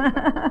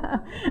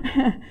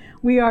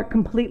 We are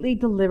completely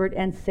delivered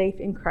and safe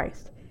in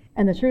Christ.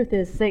 And the truth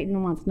is,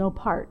 Satan wants no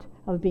part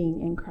of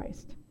being in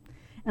Christ.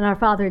 And our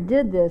Father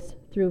did this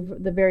through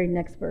the very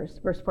next verse,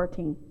 verse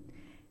 14.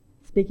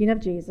 Speaking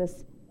of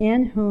Jesus,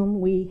 in whom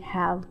we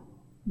have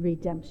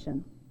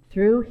redemption,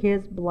 through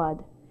his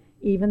blood,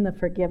 even the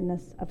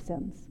forgiveness of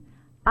sins.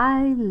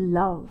 I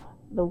love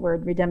the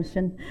word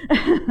redemption.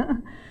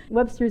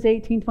 Webster's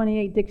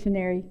 1828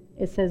 dictionary,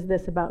 it says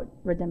this about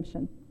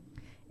redemption.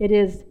 It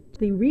is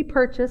the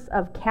repurchase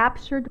of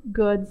captured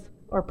goods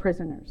or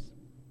prisoners.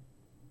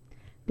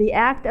 The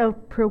act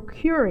of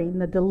procuring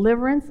the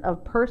deliverance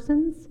of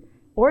persons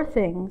or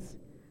things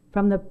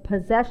from the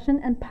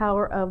possession and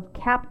power of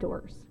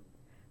captors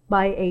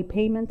by a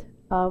payment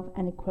of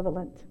an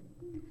equivalent.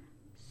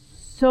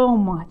 So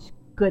much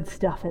good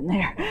stuff in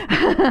there.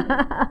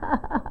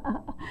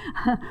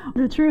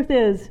 The truth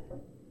is,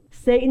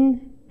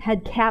 Satan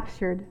had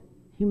captured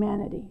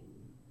humanity.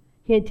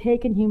 He had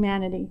taken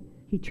humanity.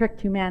 He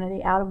tricked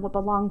humanity out of what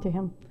belonged to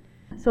him.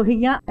 So he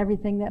got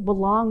everything that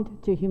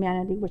belonged to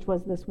humanity, which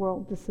was this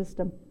world, this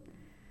system.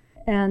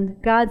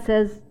 And God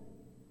says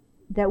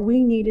that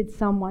we needed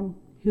someone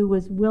who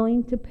was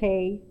willing to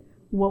pay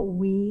what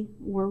we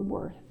were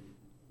worth.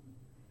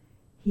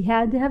 He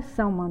had to have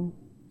someone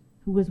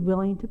who was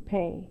willing to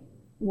pay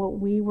what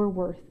we were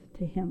worth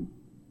to him.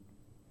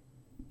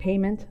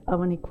 Payment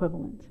of an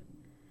equivalent.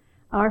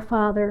 Our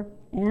Father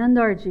and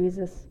our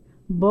Jesus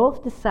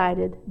both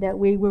decided that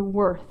we were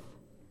worth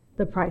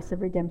the price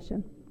of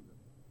redemption.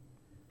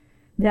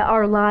 That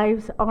our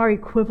lives are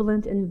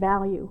equivalent in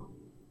value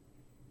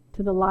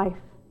to the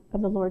life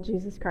of the Lord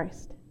Jesus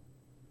Christ.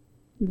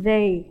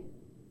 They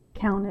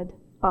counted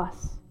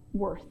us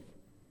worth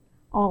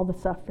all the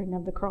suffering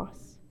of the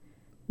cross.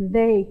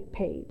 They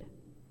paid.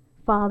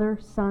 Father,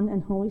 Son,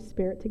 and Holy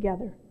Spirit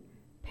together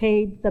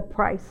paid the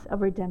price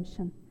of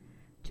redemption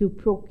to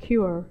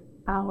procure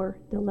our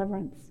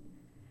deliverance,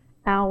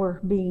 our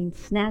being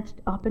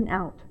snatched up and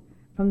out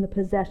from the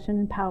possession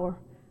and power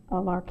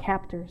of our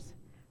captors,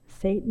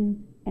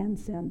 Satan and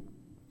sin.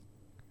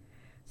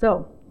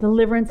 So,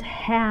 deliverance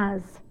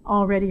has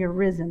already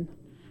arisen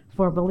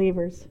for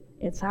believers.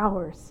 It's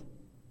ours.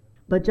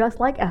 But just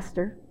like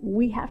Esther,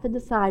 we have to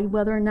decide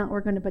whether or not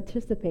we're going to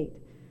participate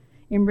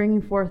in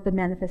bringing forth the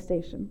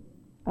manifestation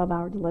of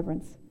our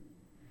deliverance.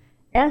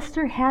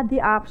 Esther had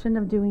the option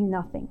of doing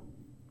nothing,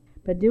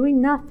 but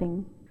doing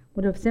nothing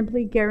would have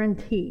simply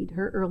guaranteed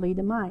her early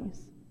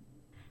demise.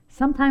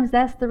 Sometimes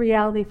that's the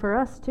reality for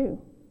us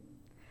too.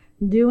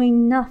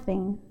 Doing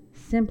nothing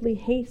simply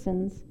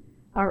hastens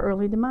our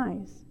early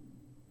demise.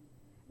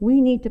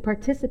 We need to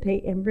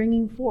participate in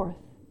bringing forth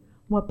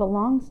what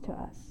belongs to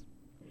us.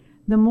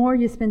 The more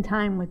you spend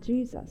time with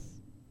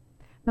Jesus,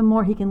 the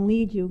more he can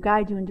lead you,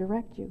 guide you, and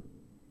direct you.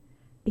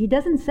 He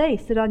doesn't say,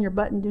 sit on your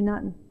butt and do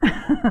nothing.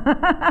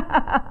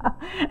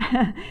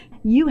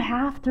 You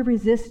have to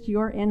resist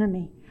your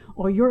enemy,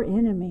 or your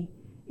enemy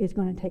is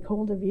going to take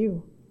hold of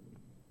you.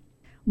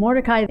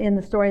 Mordecai in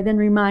the story then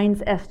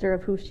reminds Esther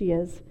of who she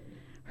is.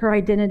 Her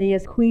identity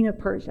as Queen of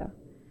Persia,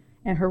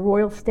 and her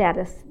royal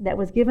status that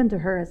was given to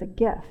her as a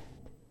gift.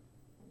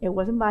 It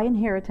wasn't by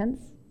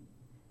inheritance.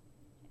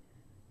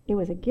 It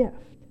was a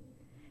gift.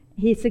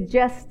 He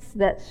suggests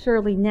that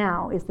surely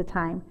now is the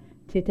time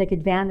to take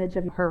advantage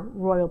of her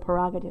royal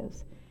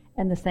prerogatives.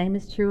 And the same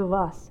is true of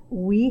us.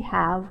 We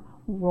have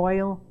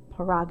royal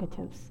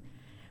prerogatives.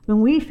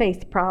 When we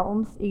face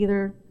problems,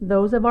 either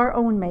those of our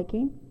own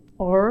making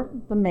or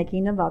the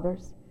making of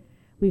others,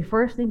 we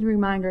first need to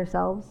remind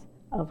ourselves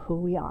of who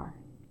we are.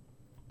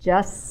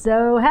 Just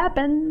so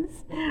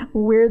happens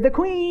we're the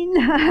queen,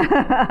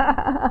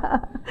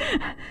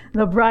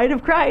 the bride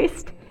of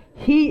Christ.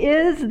 He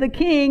is the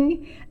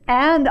king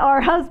and our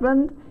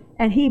husband,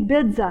 and he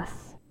bids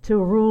us to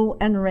rule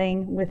and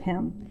reign with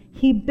him.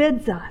 He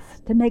bids us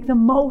to make the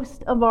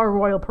most of our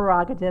royal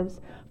prerogatives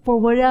for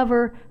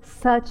whatever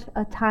such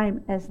a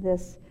time as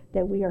this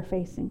that we are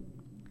facing.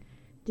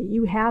 Do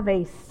you have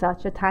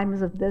such a time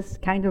as this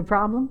kind of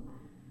problem?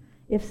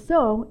 If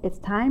so, it's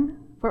time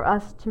for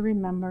us to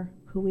remember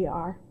who we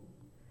are.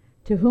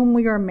 to whom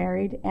we are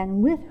married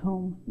and with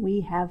whom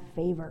we have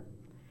favor.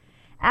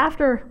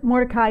 After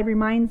Mordecai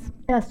reminds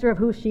Esther of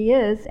who she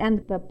is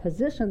and the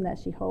position that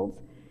she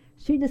holds,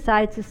 she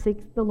decides to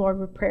seek the Lord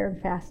with prayer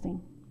and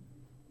fasting.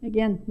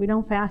 Again, we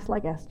don't fast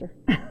like Esther.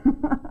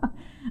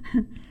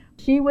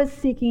 She was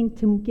seeking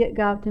to get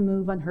God to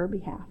move on her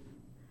behalf.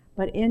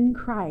 But in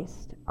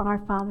Christ, our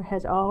Father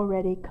has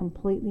already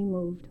completely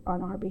moved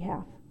on our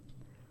behalf.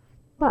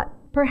 But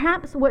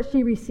perhaps what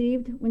she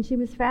received when she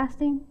was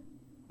fasting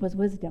was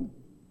wisdom.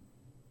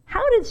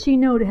 How did she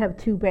know to have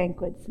 2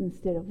 banquets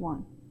instead of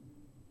 1?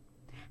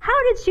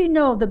 How did she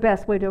know the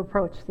best way to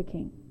approach the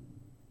king?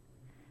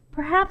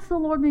 Perhaps the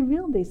Lord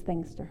revealed these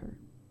things to her.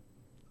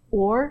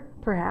 Or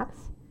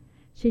perhaps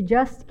she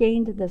just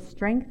gained the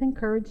strength and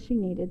courage she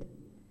needed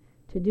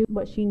to do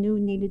what she knew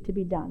needed to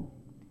be done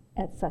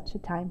at such a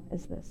time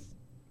as this.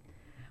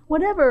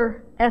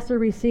 Whatever Esther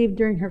received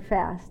during her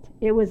fast,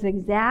 it was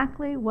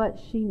exactly what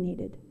she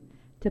needed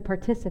to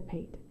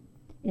participate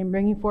in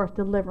bringing forth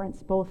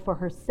deliverance both for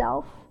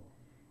herself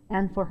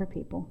and for her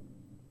people.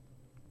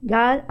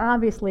 God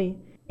obviously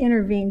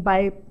intervened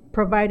by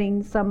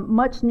providing some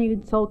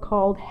much-needed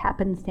so-called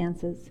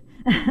happenstances.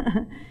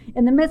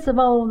 In the midst of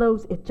all of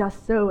those, it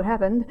just so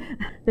happened,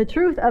 the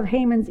truth of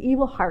Haman's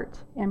evil heart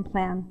and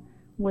plan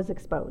was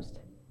exposed.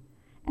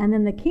 And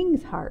then the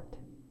king's heart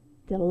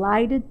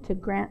delighted to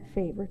grant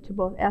favor to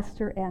both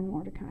Esther and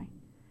Mordecai.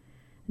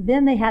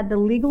 Then they had the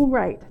legal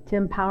right to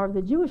empower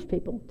the Jewish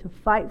people to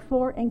fight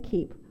for and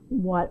keep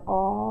what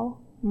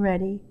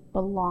already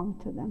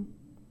belonged to them.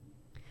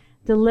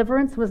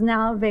 Deliverance was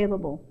now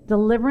available.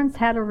 Deliverance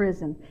had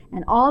arisen,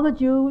 and all the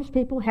Jewish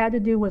people had to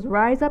do was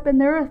rise up in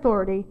their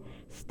authority,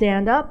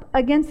 stand up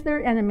against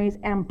their enemies,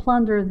 and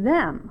plunder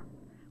them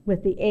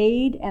with the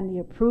aid and the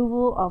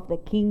approval of the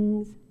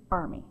king's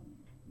army.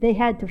 They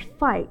had to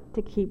fight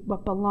to keep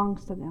what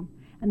belongs to them.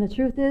 And the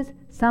truth is,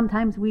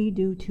 sometimes we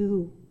do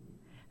too.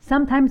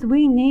 Sometimes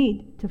we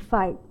need to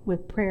fight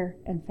with prayer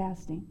and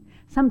fasting.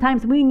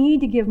 Sometimes we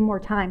need to give more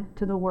time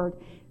to the Word,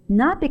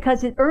 not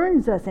because it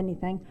earns us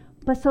anything,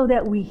 but so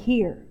that we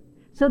hear,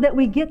 so that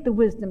we get the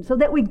wisdom, so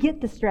that we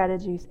get the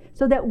strategies,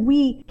 so that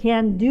we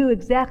can do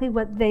exactly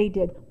what they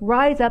did,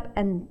 rise up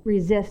and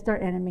resist our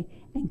enemy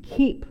and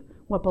keep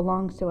what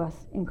belongs to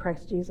us in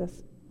Christ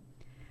Jesus.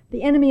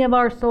 The enemy of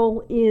our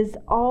soul is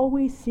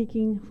always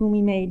seeking whom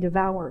he may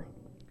devour.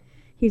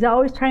 He's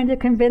always trying to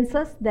convince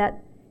us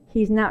that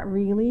he's not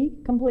really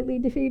completely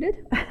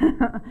defeated.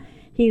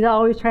 He's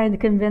always trying to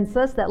convince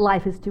us that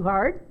life is too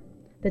hard,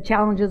 the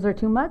challenges are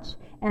too much,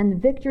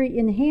 and victory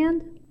in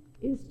hand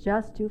is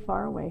just too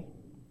far away.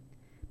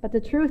 But the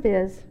truth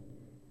is,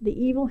 the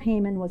evil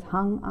Haman was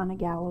hung on a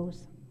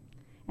gallows,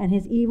 and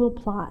his evil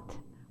plot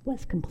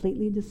was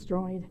completely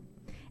destroyed.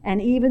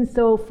 And even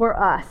so for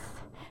us,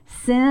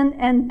 sin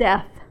and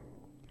death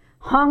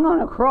hung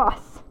on a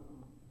cross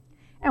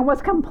and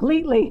was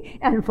completely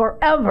and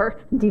forever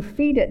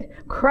defeated.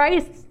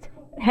 Christ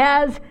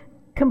has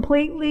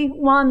completely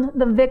won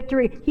the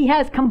victory. He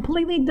has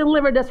completely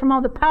delivered us from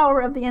all the power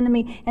of the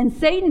enemy, and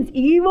Satan's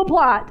evil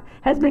plot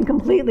has been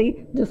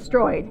completely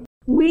destroyed.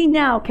 We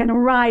now can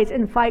arise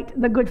and fight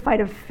the good fight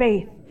of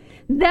faith.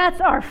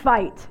 That's our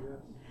fight.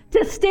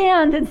 To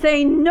stand and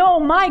say, no,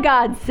 my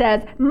God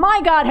says,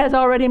 my God has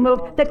already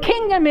moved. The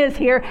kingdom is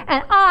here,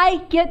 and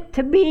I get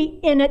to be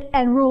in it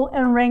and rule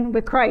and reign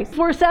with Christ.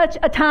 For such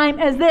a time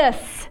as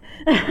this,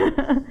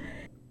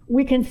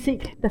 we can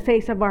seek the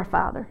face of our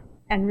Father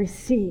and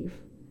receive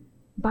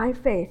by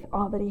faith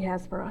all that he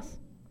has for us.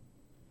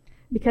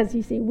 Because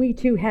you see, we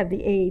too have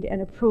the aid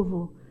and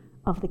approval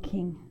of the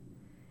King,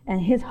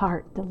 and his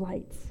heart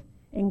delights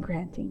in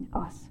granting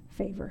us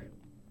favor.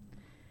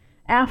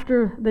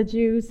 After the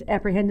Jews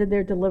apprehended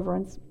their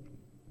deliverance,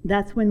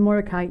 that's when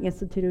Mordecai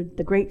instituted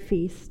the great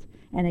feast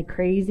and a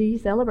crazy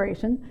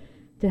celebration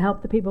to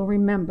help the people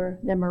remember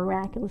their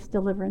miraculous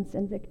deliverance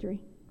and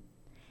victory.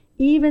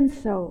 Even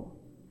so,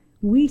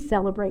 we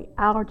celebrate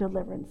our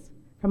deliverance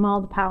from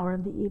all the power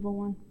of the evil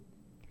one.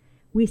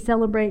 We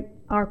celebrate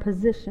our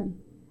position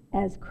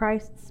as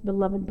Christ's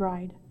beloved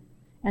bride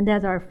and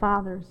as our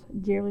Father's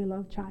dearly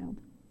loved child.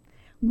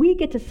 We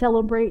get to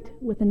celebrate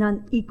with an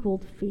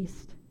unequaled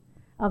feast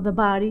of the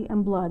body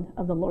and blood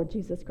of the Lord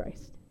Jesus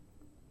Christ.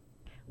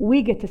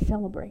 We get to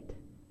celebrate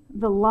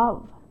the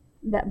love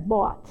that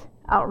bought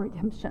our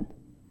redemption,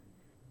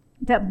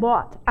 that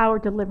bought our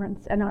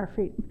deliverance and our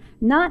freedom,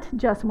 not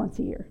just once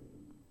a year,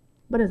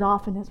 but as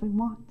often as we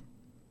want.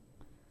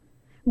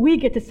 We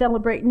get to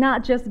celebrate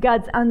not just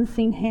God's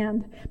unseen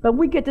hand, but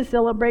we get to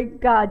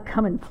celebrate God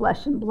come in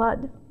flesh and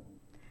blood.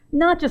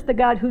 Not just the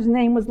God whose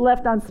name was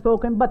left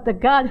unspoken, but the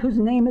God whose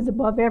name is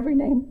above every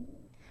name.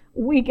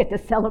 We get to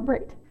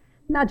celebrate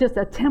not just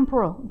a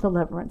temporal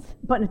deliverance,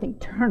 but an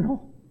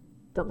eternal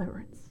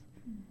deliverance.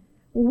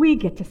 We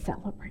get to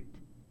celebrate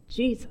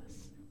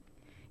Jesus.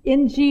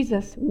 In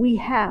Jesus, we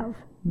have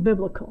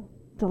biblical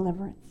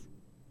deliverance.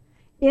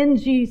 In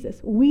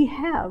Jesus, we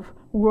have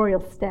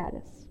royal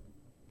status.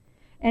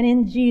 And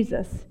in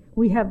Jesus,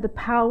 we have the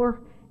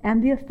power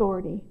and the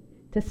authority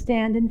to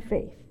stand in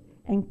faith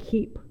and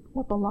keep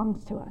what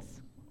belongs to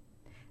us.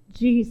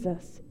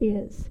 Jesus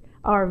is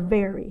our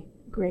very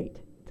great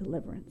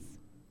deliverance.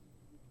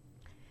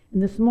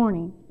 And this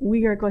morning,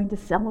 we are going to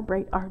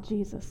celebrate our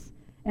Jesus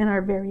and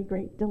our very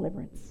great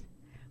deliverance.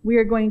 We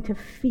are going to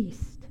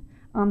feast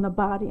on the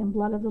body and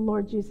blood of the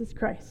Lord Jesus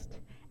Christ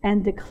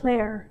and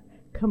declare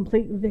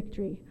complete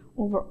victory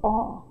over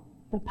all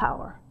the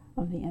power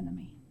of the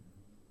enemy.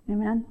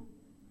 Amen?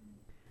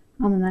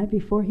 On the night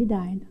before he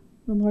died,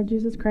 the Lord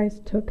Jesus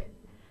Christ took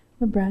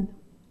the bread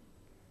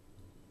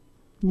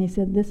and he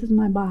said, "This is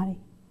my body,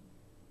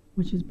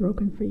 which is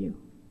broken for you.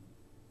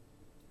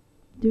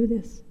 Do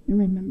this in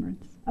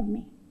remembrance of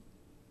me."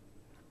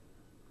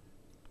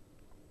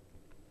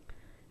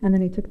 And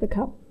then he took the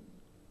cup.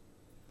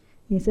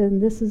 He said,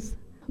 "This is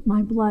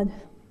my blood,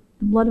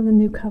 the blood of the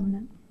new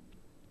covenant,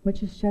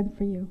 which is shed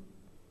for you.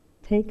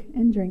 Take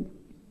and drink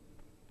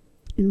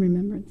in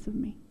remembrance of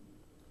me."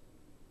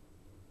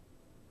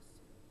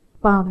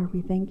 Father,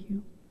 we thank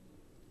you.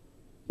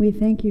 We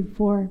thank you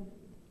for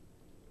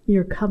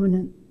your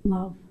covenant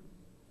love,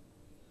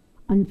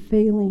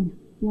 unfailing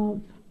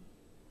love,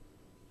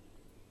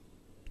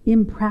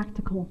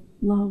 impractical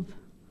love,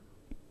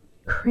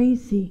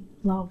 crazy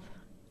love.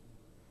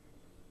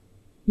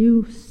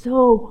 You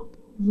so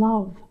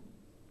love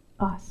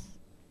us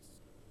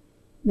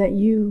that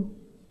you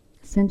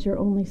sent your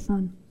only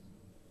Son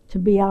to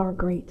be our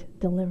great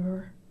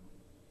deliverer.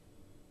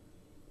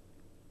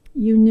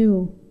 You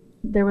knew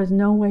there was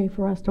no way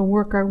for us to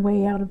work our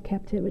way out of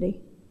captivity.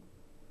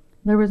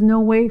 There was no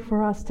way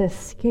for us to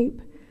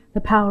escape the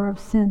power of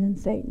sin and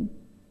Satan.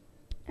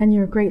 And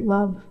your great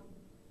love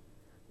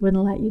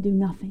wouldn't let you do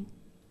nothing.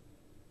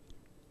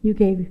 You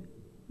gave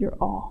your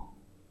all.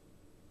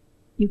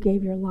 You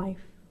gave your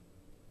life.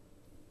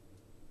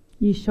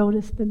 You showed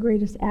us the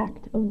greatest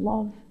act of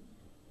love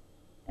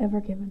ever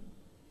given.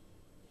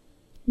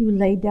 You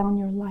laid down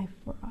your life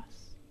for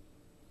us.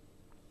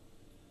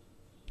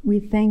 We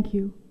thank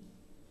you.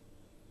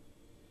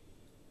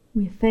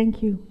 We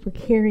thank you for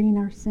carrying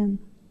our sin,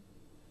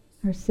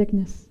 our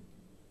sickness,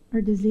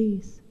 our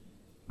disease,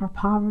 our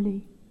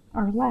poverty,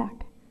 our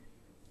lack,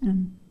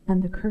 and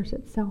the curse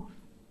itself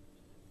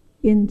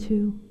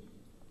into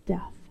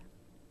death,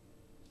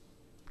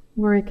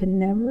 where it can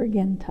never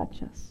again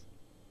touch us.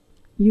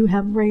 You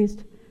have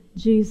raised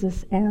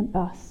Jesus and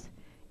us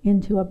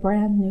into a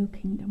brand new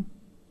kingdom,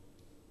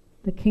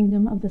 the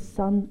kingdom of the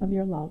Son of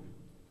your love.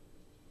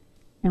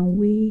 And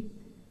we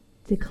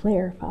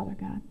declare, Father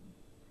God,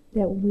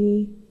 that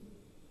we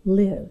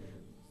live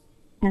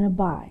and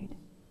abide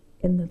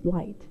in the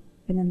light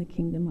and in the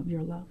kingdom of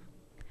your love.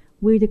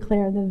 We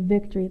declare the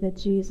victory that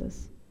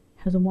Jesus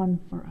has won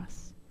for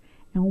us.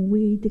 And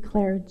we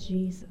declare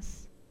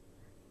Jesus.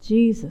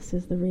 Jesus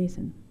is the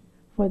reason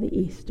for the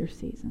Easter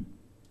season.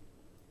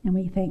 And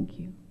we thank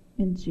you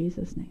in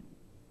Jesus' name.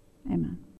 Amen.